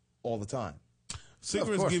all the time.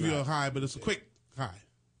 Cigarettes course give you not. a high, but it's a quick high.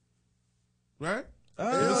 Right?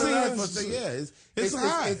 It's a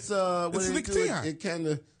high. It's It's when a it do nicotine it, high. it kind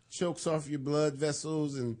of chokes off your blood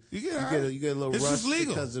vessels, and You get high. you get a little It's rush just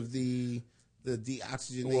legal. because of the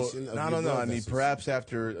deoxygenation Well, of your I don't know. blood I mean, vessels. perhaps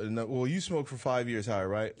after. Well, you smoked for 5 years high,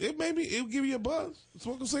 right? It'll give you a buzz.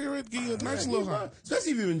 Smoke a cigarette, give you a nice Yeah, little yeah, high.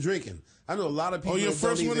 especially if you've been drinking. I know a lot of people. your that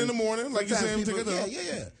first don't one in even- the morning, like you sometimes say, people- take it yeah,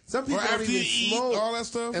 up. yeah. Some people Or don't after even you eat, smoke all that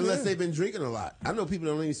stuff, unless yeah. they've been drinking a lot. I know people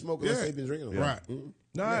that don't even smoke unless Yeah. they've been drinking a lot. Right.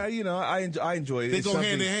 No, I enjoy it. They It's go hand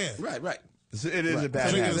something- in hand. Right, right. It is Right. a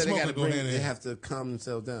bad Drinking habit. and They, smoking go hand in they hand. have to calm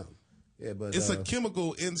themselves down. Yeah, but It's a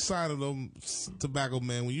chemical inside of them tobacco,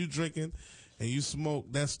 man. When you drinking and you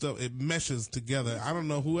smoke, that stuff, it meshes together. I don't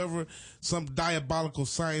know, some diabolical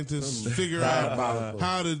scientist figure out diabolical.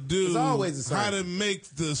 how to do, It's always a how science. to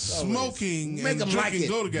make the smoking Make and 'em drinking like it.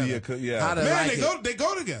 go together. Yeah. How to Man, like they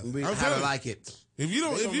go together. I'm how telling to you. like it. If you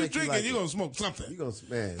don't, They if gonna you make you drinking, like you're it. gonna smoke something. You gonna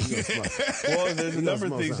smoke. Well, there's a number of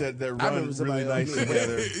smoke things something. that I run remember somebody really nice else-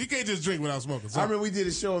 together. You can't just drink without smoking. I remember we did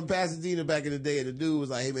a show in Pasadena back in the day, and the dude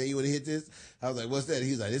was like, "Hey man, you want to hit this?" I was like, "What's that?"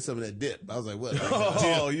 He was like, "It's some of that dip." I was like, "What?"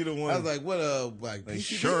 Oh, you don't I want. was like, "What? Like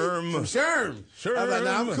Sherm. Some Sherm." Sherm. I was like,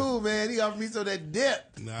 "Nah, I'm cool, man." He offered me some of that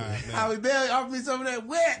dip. Nah. Howie Bailey offered me some of that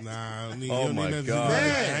wet. Nah, you Oh, don't my need nothing to God. do.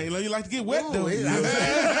 Man. I ain't know you like to get wet Ooh, though. he- Yeah.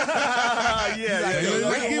 yeah, You Yeah,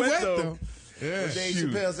 like to get wet wet though. Yeah. Dave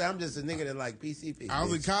Shoot. Chappelle said, "I'm just a nigga that like PCP." I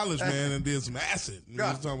was in bitch." college, man, and did some acid. We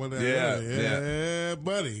was talking about that. Yeah, yeah,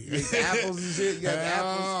 buddy. You got apples and shit. You got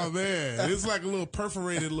apples. Oh man, it's like a little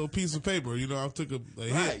perforated little piece of paper. You know, I took a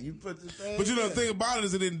hit. Right, you put the thing. But you know, the thing about it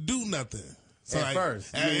is it didn't do nothing. So At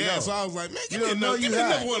first, you yeah, didn't know. so I was like, man, give You me don't know another, you give me high.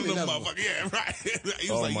 another one of Give me them another one. motherfuckers. Yeah, right.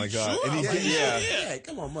 He was Oh, like, my you God. sure? And I he was like, did- Yeah,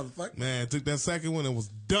 come on, motherfucker. Man, took that second one and was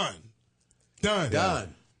done.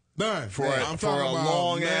 Done. For a I'm talking about,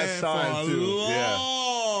 long-ass man, time, for a too. Yeah.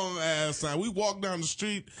 long ass time. We walked down the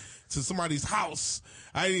street to somebody's house.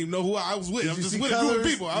 I didn't even know who I was with. I was you just see with a group of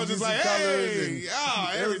colors? people. I was Did just you like, see colors hey, and-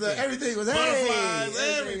 yeah, It was, everything was Butterflies,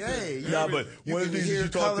 hey, everything. Hey, No, but You one of can the things hear you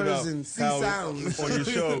talked colors about and see how sounds. on your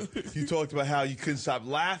show, you talked about how you couldn't stop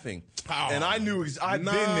laughing, Oh, and I knew I've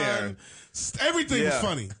been there. Everything was Yeah.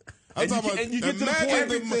 funny. I'm And you talking get- about and you get to the imagine point-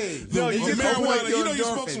 Everything. the No, you get to the point marijuana. your You know, you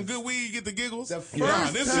smoke endorphins. some good weed, you get the giggles. The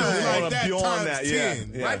first this is time- like that Beyond times that, yeah.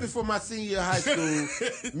 10. Yeah. Right before my senior year of high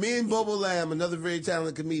school, me and Bobo Lamb, another very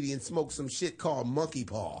talented comedian, smoked some shit called monkey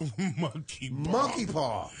paw. Monkey paw. Monkey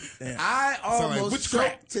paw. I like almost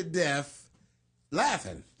witchcraft. choked to death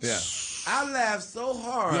laughing. Yeah. I laughed so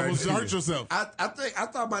hard. You almost hurt yourself. I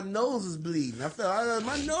thought my nose was bleeding. I felt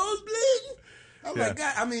my nose bleeding. I'm Yeah. like,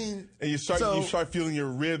 God, I mean, And you start feeling your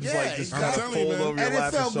ribs Yeah, like just kind exactly. of I'm telling you, fold man. over your and it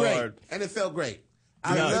laughing felt so great. hard. And it felt great.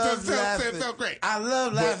 I Yeah. love It laughing. felt great. I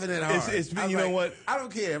love laughing at hard. it's I was you know like, what? I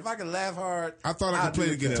don't care if I can laugh hard. I thought I I'll could play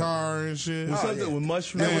do the it. guitar and shit. With Oh, something yeah. with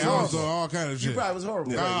mushrooms. That was Man, I was awesome. doing all kind of shit. You probably was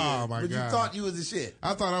horrible. Oh, my but God. you thought you was the shit.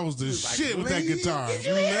 I thought I was the like, shit with that "Man, guitar. get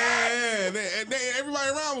your ass." Man, and everybody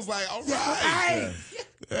around was like, all right. Right.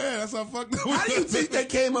 Yeah, that's how fucked up. How do you think they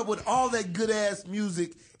came up with all that good ass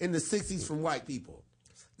music in the 60s from white people?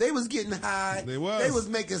 They was getting high. They was. They was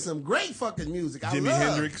making some great fucking music. I Jimi love.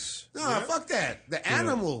 Hendrix. No, fuck that. The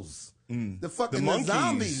animals. The fucking The monkeys.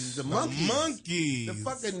 zombies. The monkeys. monkeys. The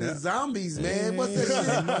fucking zombies, man. What's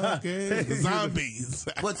that shit? The zombies.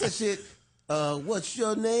 What's that shit? What's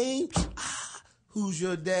your name? Who's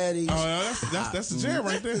your daddy? Oh, yeah, that's the jam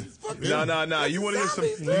right there. No. You want to hear some?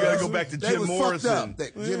 Zombies, You got to man. go back to They Jim was Morrison.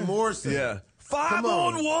 fucked up. Jim Morrison. Yeah. 5 Come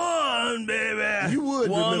on. on 1, baby. You would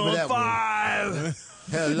 1 remember on that one. 5.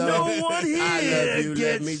 Hello. No one here I love you.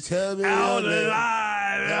 gets Let me tell me out your name.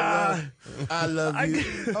 alive. I love you.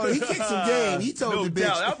 Oh, he kicked some game. He told No the bitch.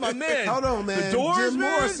 doubt. That's my man. Hold on, man. The Doors, Jim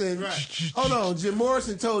man? Morrison. Right. Hold on. Jim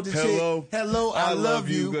Morrison told the Hello. chick, hello, I love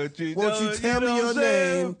you. but you Won't you don't- tell you me know your what I'm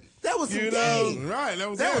saying? name? That was some You know. game. Right, that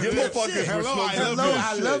was That was good. good motherfuckers shit. were Hello, smoking I love Hello, you.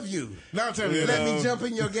 I shit. love you. Now tell me You that. Let me know. jump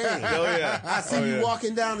in your game. Oh, yeah. I see Oh, you yeah.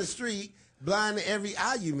 walking down the street, blind to every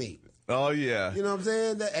eye you meet. Oh, yeah. You know what I'm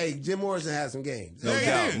saying? Hey, Jim Morrison had some games. No Yeah, he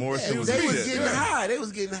doubt. did. Morrison Yeah, was they the was shit. getting high. They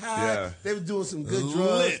was getting high. Yeah. They was doing some good drugs.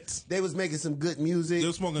 Lit. They was making some good music. They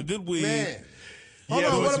were smoking good weed. Man. Hold Yeah,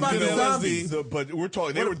 on, but what some about good the LSD. zombies? But we're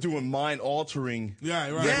talking, they were doing mind-altering. Yeah,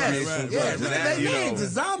 right, Yes, right. yeah, drugs and that, they you named know. the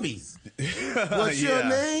zombies. What's your Yeah.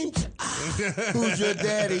 name? Who's your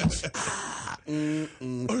daddy? Is You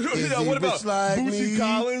he know, what about rich like Bootsy me?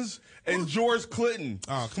 Collins and George Clinton?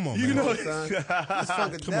 Oh, come on, You man. know, Son, it's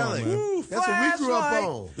funkadelic. man. Ooh, That's what we grew up flashlight.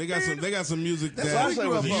 on. They got some music That's that what we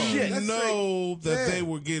grew up was on. shit. you That's know straight. that Yeah, they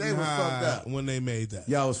were getting they was fucked high up. when they made that.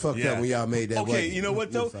 Y'all was fucked Yeah. up when y'all made that. Okay, wasn't you know what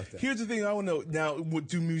You though? fucked up. Here's the thing I want to know. Now,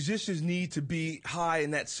 do musicians need to be high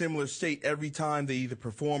in that similar state every time they either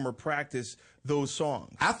perform or practice those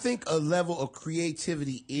songs? I think a level of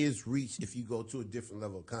creativity is reached if you go to a different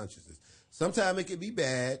level of consciousness. Sometimes it can be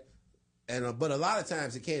bad, but a lot of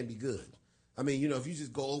times it can be good. I mean, you know, if you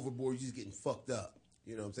just go overboard, you're just getting fucked up.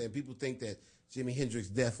 You know what I'm saying? People think that Jimi Hendrix's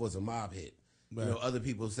death was a mob hit. Right. You know, other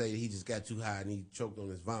people say he just got too high and he choked on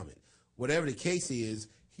his vomit. Whatever the case is,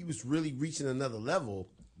 he was really reaching another level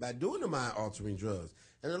by doing the mind-altering drugs.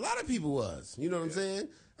 And a lot of people was. You know what I'm saying?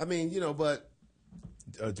 I mean, you know, but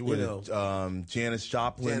Janis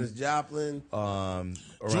Joplin. Janis Joplin. around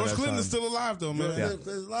George that Clinton time. is still alive though, man. George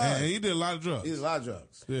Clinton's alive. And he did a lot of drugs. He did a lot of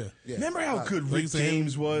drugs. Yeah. Yeah. Remember how good Like Rick you said,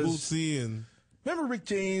 James was? Bootsy and Remember Rick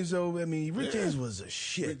James, though? I mean, Rick James was a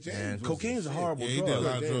shit, Rick James man. was Cocaine a is a shit. horrible Yeah, he drug. did a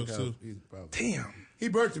lot of drugs, too. Damn. He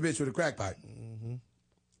burnt the bitch with a crack pipe.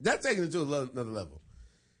 That's taking it to another level.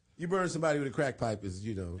 You burn somebody with a crack pipe is,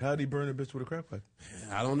 you know, How'd he burn a bitch with a crack pipe?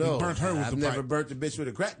 I don't know. He burnt her with I've the never pipe. burnt the bitch with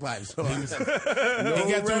a crack pipe. So he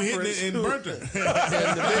got through hitting it and burnt her. and the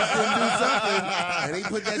bitch didn't do something, and he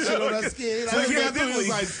put that shit on her skin. So Like, he got through it was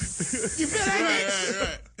like, you feel that, right, bitch?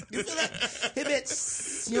 right, You feel that? Hey,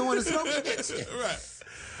 bitch. You don't want to smoke with bitch?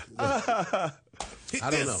 right.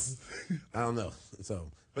 I don't know.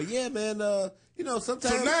 So, but yeah, man. You know,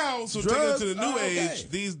 sometimes. So now, taking it drugs to the new are okay. age,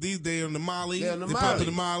 these days on the Molly, They're on the they Molly. popping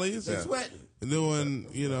the Mollies, They're sweating. doing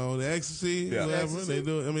the ecstasy, Yeah. whatever Ecstasy. they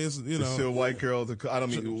do. I mean, it's It's still white girl. I don't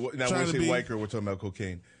mean, now trying when we to say be- white girl, we're talking about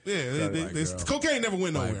cocaine. yeah, White girl. cocaine never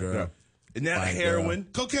went White nowhere. girl. And now White heroin.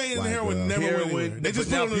 Cocaine and White heroin girl. never Heroin. went anywhere. They just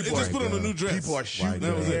But now put on people a are- new dress. People are shooting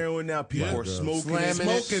That was it. heroin now. People White are girl. smoking, Slamming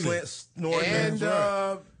it. snorting,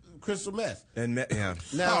 And crystal meth. and yeah.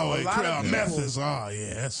 Now, Oh, a lot of meth people is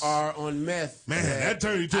yes. are on meth. Man, that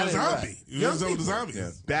turned you to I a didn't zombie. like. You Young was over the people. zombies. Yeah.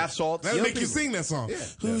 Bath salts. That'll Young make you people. sing that song. Yeah.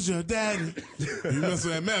 Who's your daddy? You mess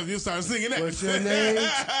with that meth, you start singing that. What's your name?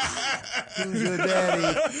 Who's your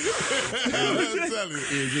daddy? I'm telling you.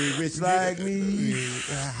 Is he rich like me?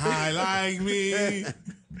 High like me.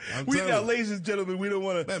 I'm We telling now, you. ladies and gentlemen, we don't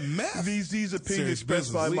want That meth. to. These opinions Serious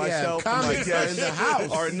expressed by business. We have myself and my comics guests in the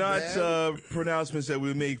house, are not man. pronouncements that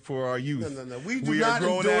we make for our youth. No. We do are not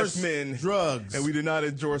grown endorse ass men, drugs. and we do not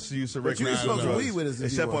endorse the use of But you can recreational smoke some drugs, weed with us if you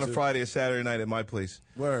except want on a to. Friday or Saturday night at my place.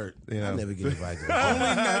 Word. You know. I never get invited. to that. Only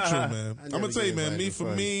natural, man. I I'm never gonna tell you, get man. invited Me to for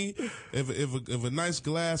fun. me, if a nice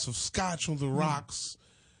glass of scotch on the rocks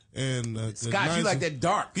and Scotch, nice, you like that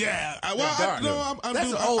dark. Yeah, I'm That's doing,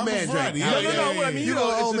 an old I'm man a variety. drink. Yeah, No, yeah, but I yeah, mean, yeah. You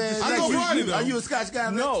know, it's old a- man. I like go you- variety, you- though. Are you a Scotch guy?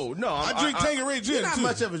 Lex? No, I drink Tanqueray gin You're not too.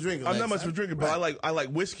 much of a drinker. I'm Lex. not much of a drinker, but I like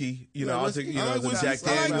whiskey. You know, like I'll whiskey? take I like the whiskey. Jack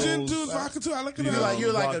I like Daniels. gin too, vodka too. I like it You all. know,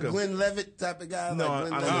 You're like a vodka. Glenn Levitt type of guy. No, like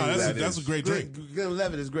Glenn I don't Levitt. know who that that's is. a great drink. Glenn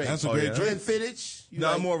Levitt is great. That's a Oh, great yeah? drink. Glenn Fittich. You No,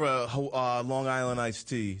 like- I'm more of a Long Island iced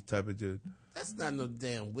tea type of dude. That's not no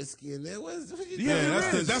damn whiskey in there. What you Yeah,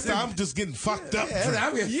 doing? that's the I'm just getting fucked up. Yeah, drink.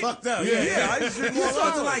 I'm getting fucked up. Yeah, I just drink You're Long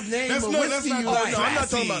supposed to Island. like name That's a no, whiskey that's not you no, like. No, I'm not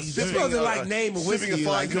talking about You're sipping, supposed to like name a sipping whiskey a you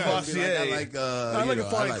fine like. Cavassier. I like I like a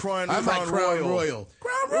fine Crown I like Crown Royal.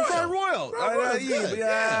 Crown Royal. Crown Royal. Crown Royal's good,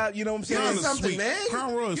 Yeah, you know what I'm Give saying? us something, sweet. man.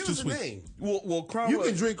 Crown Royal is Give too us a sweet. name. Well, Crown You Royal.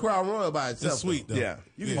 can drink Crown Royal by itself. It's sweet, though. Yeah,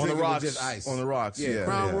 You can on the drink it with rocks. just ice. On the rocks. Yeah,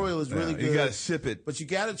 Crown yeah. Royal is really Yeah, good. You gotta sip it. But you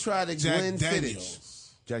gotta try the Jack Glenn Fittich. Daniels.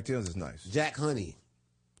 Jack Daniels is nice. Jack Honey.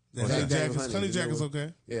 Honey Jack Jack Daniels is honey, Honey you Jack know is what?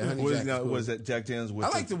 okay. Yeah, Honey What Jack is, is now, cool. was that Jack Daniels with I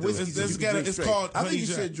like the whiskey. It's that you can got- drink it's straight. called I think Honey you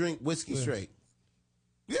Jack. should drink whiskey straight.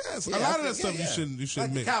 Yes, Yeah, a lot I of that think- stuff you shouldn't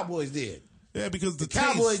like mix. the Cowboys did. Yeah, because the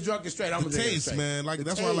Cowboy taste, drunk and straight. I'm the gonna taste, man. Like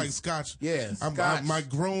that's why I like Scotch. Yeah, Scotch. My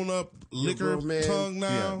grown-up liquor tongue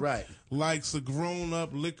now, right, likes a grown-up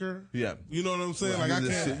liquor. Yeah, you know what I'm saying. Like I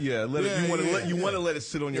can't. You want to let it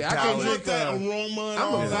sit on your palate. I can drink that aroma.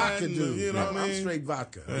 I'm a vodka dude. You know what I mean? I'm straight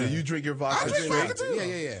vodka. Yeah, you drink your vodka straight? Vodka too.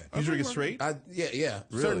 Yeah. You drink it straight? Yeah.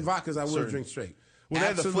 Really? Certain vodkas I will drink straight. Well, they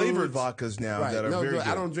have the flavored vodkas now that are very good.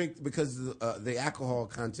 I don't drink because the alcohol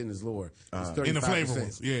content is lower. It's 35%. In the flavor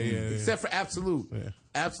ones. Yeah. Except for Absolute. Yeah.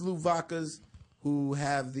 Absolute vodkas who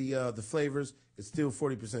have the flavors, it's still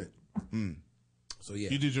 40%. So,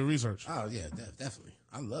 yeah. You did your research. Oh, yeah, definitely.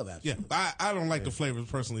 I love Absolute. Yeah, I don't like the flavors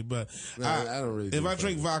personally, but I don't really. If I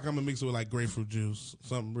drink vodka, I'm gonna mix it with like grapefruit juice,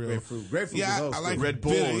 something real. Grapefruit. Yeah, I like Red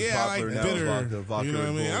Bull. Yeah, I like bitter. Vodka, you know what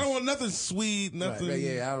I mean? I don't want nothing sweet, nothing. Right,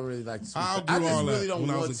 yeah, I don't really like sweet. I grew all that when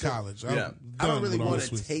I was in college. I don't really want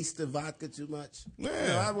to taste the vodka too much.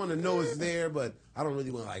 Yeah, I want to know it's there, but I don't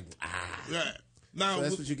really want to Yeah. Now so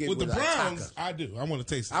that's what you get with the browns, Ataka. I do. I want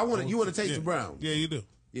to taste it. You want to taste the brown? Yeah, you do.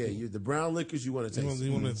 Yeah, the brown liquors you want to taste.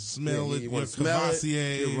 You want to smell it. You want to smell it.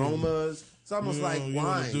 The aromas. It's almost like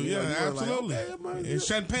wine. Absolutely. Like, it's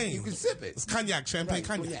champagne. You can sip it. It's cognac, champagne,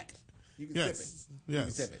 cognac. You can sip it. You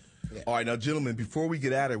can sip it. Yeah. All right, now, gentlemen, before we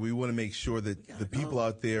get at it, we want to make sure that the people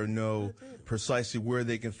out there know precisely where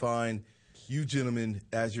they can find you gentlemen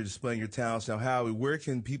as you're displaying your talents. Now, Howie, where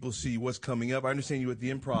can people see what's coming up? I understand you at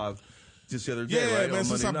the Improv just the other day, right? Man,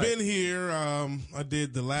 since I've been here, I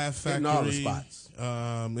did the Laugh Factory. All the spots.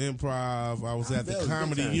 Improv. I was at the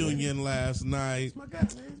Comedy Union last night.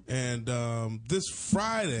 And this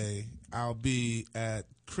Friday, I'll be at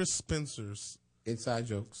Chris Spencer's Inside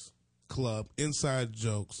Jokes Club, Inside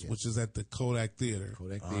Jokes, which is at the Kodak Theater.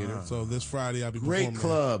 So this Friday, I'll be performing. Great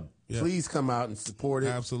club. Yeah. Please come out and support it.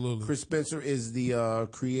 Absolutely. Chris Spencer is the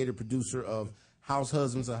creator, producer of House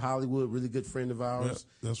Husbands of Hollywood, really good friend of ours. Yep,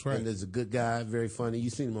 that's right. And is a good guy, very funny.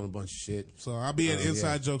 You've seen him on a bunch of shit. So I'll be at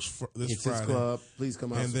Inside Jokes this Friday. His club. Please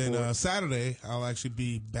come out and then Saturday, I'll actually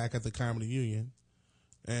be back at the Comedy Union.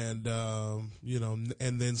 And,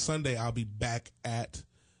 and then Sunday, I'll be back at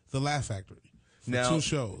the Laugh Factory. Now, 2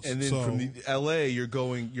 shows. And then from L.A., you're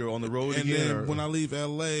on the road and again? And then when I leave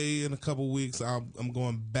L.A. in a couple weeks, I'm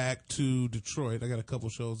going back to Detroit. I got a couple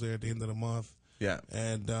shows there at the end of the month. Yeah.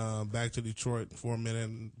 And back to Detroit for a minute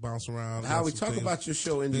and bounce around. How we talk about your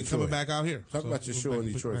show in Detroit. Then coming back out here. Talk about your show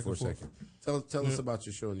in Detroit for a second. Tell us about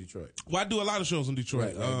your show in Detroit. Well, I do a lot of shows in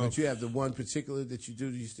Detroit. Right, but you have the one particular that you do.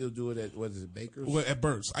 Do you still do it at, what is it, Baker's? Well, at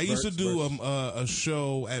Burt's. I used to do a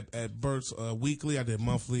show at Burt's weekly. I did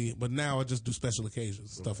monthly, but now I just do special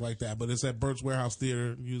occasions, stuff like that. But it's at Burt's Warehouse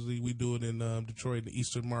Theater. Usually we do it in Detroit, the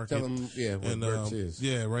Eastern Market. Tell them, what Burt's is.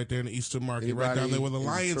 Yeah, right there in the Eastern Market, right down there where the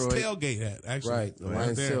Lions Tailgate at, actually. Right, the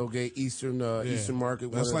Lions Tailgate, Eastern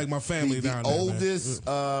Market. That's like my family down there. The oldest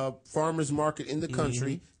farmers market in the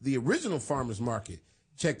country, the original farmers market.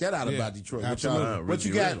 Check that out about Detroit. What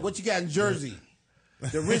you got in Jersey?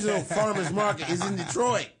 The original farmers market is in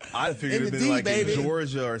Detroit. I figured it'd been like in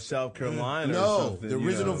Georgia or South Carolina or something. The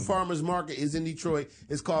original farmers market is in Detroit.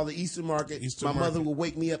 It's called the Eastern Market. My mother will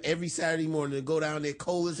wake me up every Saturday morning and go down there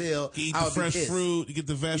cold as hell. You eat the fresh fruit. You get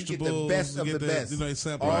the vegetables. You get the best of the best.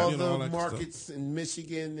 All the markets in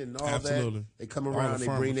Michigan and all that. They come around. They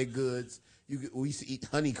bring their goods. We used to eat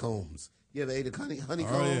honeycombs. You ever ate a honeycomb?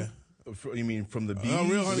 Oh, yeah. You mean from the bees?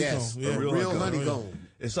 Real honeycomb. Yes, real honeycomb.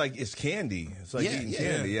 It's candy. It's like eating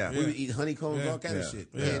candy. Yeah. We would eat honeycombs, all kind of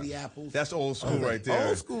shit. Candy apples. That's old school right there.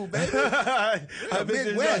 Old school, baby.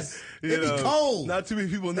 Midwest. It be cold. Not too many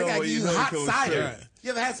people know what you hot cider. Right. You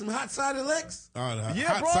ever had some hot cider, Lex?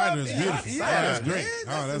 Hot cider is beautiful. That's great.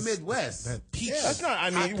 That's the Midwest. That peach. That's not. I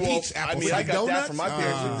got donuts? that from my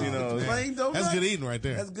parents. Plain donuts. That's good eating right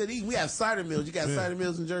there. That's good eating. We have cider mills. You got cider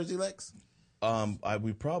mills in Jersey, Lex?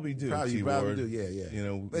 We probably do. You probably do,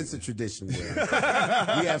 yeah. It's a tradition. We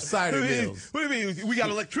have cider mills. What do you mean? We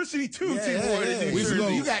got electricity too, T-Ward.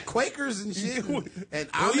 You got Quakers and shit. And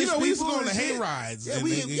we used to go on the hay rides. Yeah, and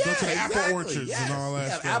go to the apple orchards and all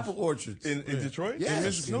that stuff. Apple orchards. In Detroit? Yeah, in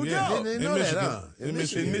Michigan. No doubt. Didn't know that, huh? In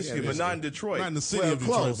Michigan, but not in Detroit. Not in the city of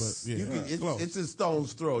Detroit. Close. It's a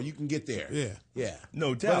stone's throw. You can get there. Yeah.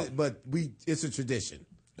 No doubt. But it's a tradition.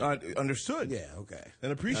 Understood. Yeah, okay.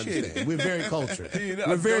 And appreciated. We're very cultured.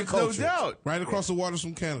 We're very cultured. No doubt. Right across the waters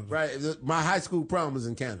from Canada. Right. My high school prom was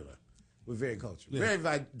in Canada. We're very cultured. Yeah.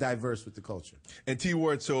 Very diverse with the culture. And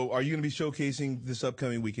T-Ward, so are you going to be showcasing this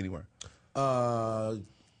upcoming week anywhere? No.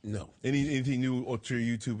 Anything new to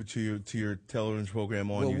your YouTube, to your television program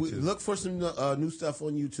on YouTube? Look for some new stuff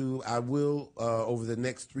on YouTube. I will, over the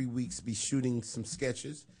next 3 weeks, be shooting some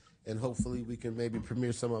sketches, and hopefully we can maybe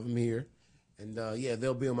premiere some of them here. And,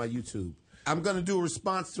 they'll be on my YouTube. I'm going to do a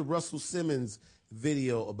response to Russell Simmons'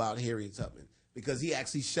 video about Harriet Tubman because he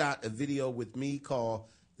actually shot a video with me called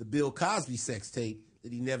the Bill Cosby sex tape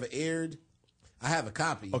that he never aired. I have a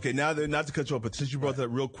copy. Okay, now not to cut you off, but since you brought that up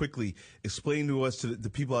real quickly, explain to us, to the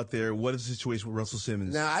people out there, what is the situation with Russell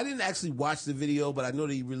Simmons? Now, I didn't actually watch the video, but I know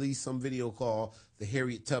that he released some video called the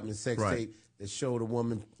Harriet Tubman sex tape that showed a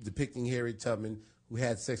woman depicting Harriet Tubman who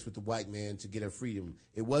had sex with the white man to get her freedom.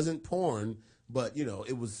 It wasn't porn, but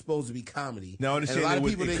it was supposed to be comedy. Now, I understand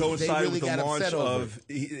it coincided with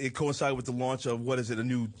the launch of what is it, a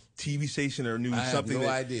new TV station or a new something? I have no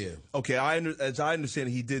idea. Okay, as I understand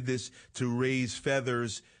it, he did this to raise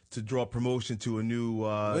feathers to draw promotion to a new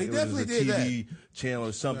he definitely did TV channel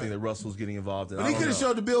or something that Russell's getting involved in. But he could have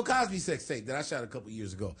showed the Bill Cosby sex tape that I shot a couple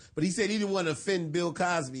years ago. But he said he didn't want to offend Bill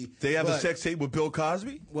Cosby. They have a sex tape with Bill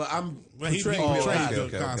Cosby? Well, he portrayed Bill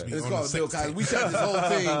Cosby. It's called Bill Cosby. We shot this whole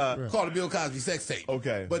thing called the Bill Cosby sex tape.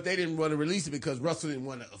 Okay. But they didn't want to release it because Russell didn't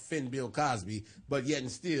want to offend Bill Cosby. But yet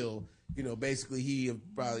and still, basically he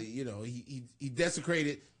probably, he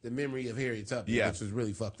desecrated the memory of Harriet Tubman, which was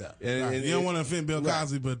really fucked up. And you don't want to offend Bill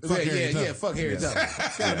Cosby, but fuck Harriet Tubman. Yeah, fuck Harriet Tubman.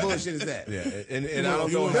 What kind of bullshit is that? Yeah, and I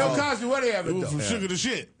don't know Bill Cosby, what they have to do? From sugar to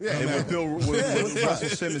shit. Yeah, and with Russell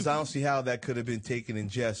Simmons, I don't see how that could have been taken in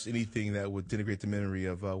jest, anything that would denigrate the memory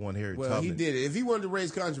of one Harriet Tubman. Well, he did it. If he wanted to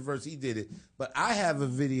raise controversy, he did it. But I have a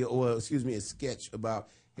sketch about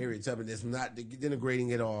Harriet Tubman that's not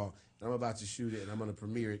denigrating at all. And I'm about to shoot it, and I'm going to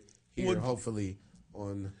premiere it here, hopefully,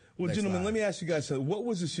 on. Well, gentlemen, let me ask you guys something. What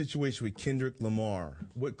was the situation with Kendrick Lamar?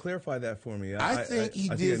 Clarify that for me. I think he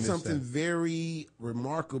did something very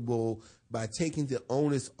remarkable by taking the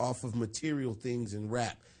onus off of material things in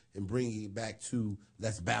rap and bringing it back to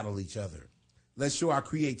let's battle each other. Let's show our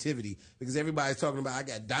creativity. Because everybody's talking about, I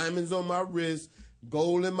got diamonds on my wrist,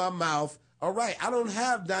 gold in my mouth. All right, I don't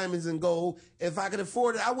have diamonds and gold. If I could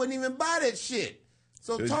afford it, I wouldn't even buy that shit.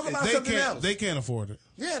 So talk about something else. They can't afford it.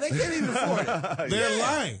 Yeah, they can't even afford it. They're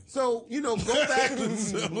lying. So, go back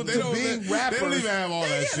to being rappers. They don't even have all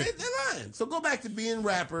that shit. They're lying. So go back to being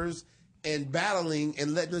rappers and battling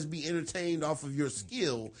and letting us be entertained off of your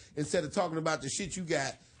skill instead of talking about the shit you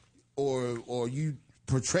got or you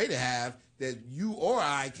portray to have that you or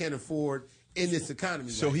I can't afford in this economy.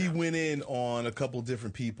 So he went in on a couple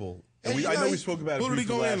different people. And I know we spoke about it. Who did he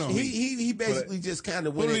go in on? He basically just kind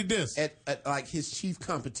of went at like his chief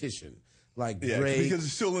competition, like Drake, because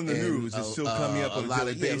it's still in the news. It's still coming up on a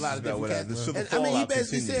daily basis about what happens. He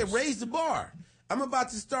basically said, "Raise the bar. I'm about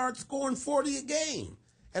to start scoring 40 a game,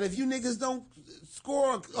 and if you niggas don't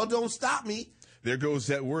score or don't stop me." There goes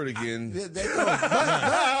that word again. But that's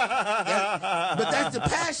the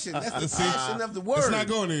passion. That's the passion of the word. It's not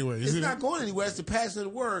going anywhere. It's not going anywhere. It's the passion of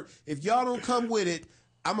the word. If y'all don't come with it,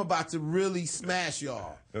 I'm about to really smash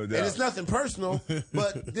y'all. No doubt. And it's nothing personal,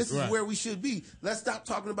 but this is where we should be. Let's stop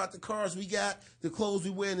talking about the cars we got, the clothes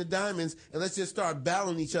we wear, and the diamonds, and let's just start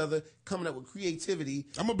battling each other, coming up with creativity.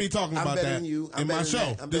 I'm going to be talking about that in my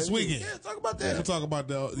show this weekend. Yeah, talk about that. We'll talk about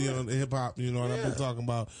the hip-hop, and I've been talking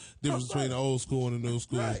about difference between the old school and the new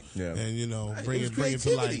school. Right. Yeah. And, bring it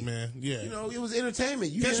to light, man. Yeah. It was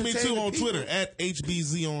entertainment. Catch me, too, on Twitter, at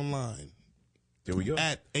HBZ Online. There we go.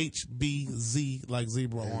 At HBZ, like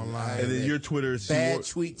Zebra Online. And then your Twitter is Bad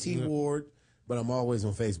Tweet T Ward, but I'm always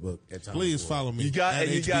on Facebook at times. Please follow me. At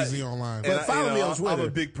HBZ Online. But follow me on Twitter. I'm a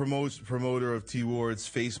big promoter of T Ward's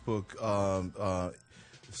Facebook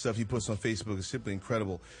stuff he puts on Facebook is simply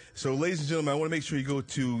incredible. So, ladies and gentlemen, I want to make sure you go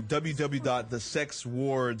to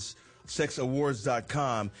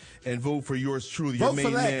www.thesexawards.com and vote for yours truly, your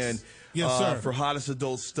main man. Yes, sir. For hottest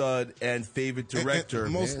adult stud and favorite director.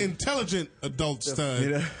 And most intelligent adult stud.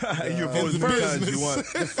 Your vote is because you want.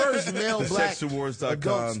 The first male black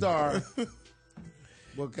adult star.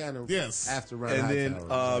 What kind of after run? And then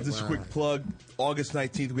just a quick plug. August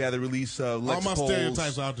 19th, we had the release Lex All my Poles.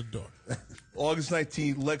 stereotypes out the door. August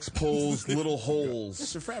 19th, Lex Poles, Little Holes.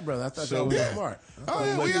 That's your frat brother. I thought that was smart. Oh,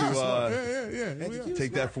 yeah, we are smart. Yeah.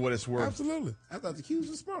 Take that for what it's worth. Absolutely. I thought the Qs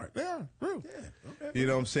were smart. They are. True. Yeah. Okay. You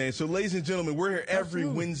know what I'm saying? So, ladies and gentlemen, we're here every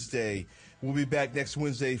Wednesday. We'll be back next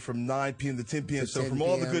Wednesday from 9 p.m. to 10 p.m. So, from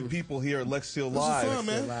all the good people here at Lex Steel Live. This is fun,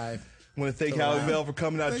 man. I want to thank Howie Bell for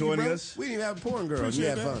coming out, joining us. We didn't even have a porn girl. We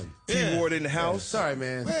had fun. T Ward in the house. Sorry,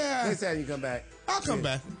 man. Next time you come back. I'll come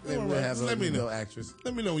back. We'll have a little actress.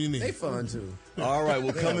 Let me know when you need. They fun, too. All right,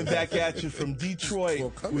 we're coming back at you from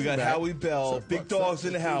Detroit. We got Howie Bell, Big Dogs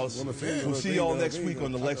in the house. We'll see y'all next week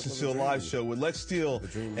on the Lex and Steel Live Show with Lex Steel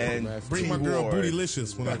and Bring my girl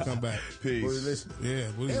Bootylicious when I come back. Peace. Yeah,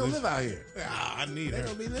 Bootylicious. They don't live out here. I need her. They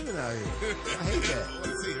don't be living out here. I hate that. I want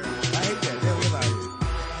to see her. I hate that. They don't live out here.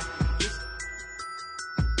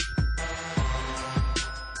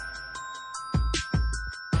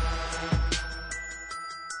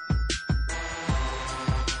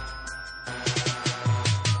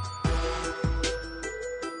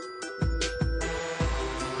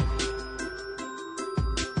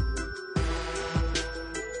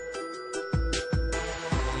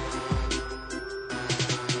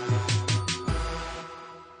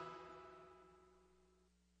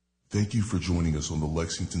 Thank you for joining us on the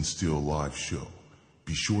Lexington Steel Live show.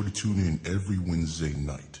 Be sure to tune in every Wednesday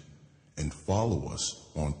night and follow us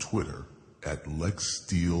on Twitter at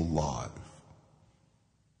LexSteelLive.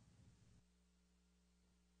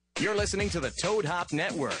 You're listening to the Toad Hop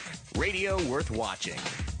Network, radio worth watching.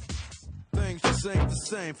 Things just ain't the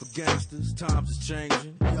same for gangsters. Times is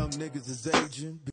changing. Young niggas is aging.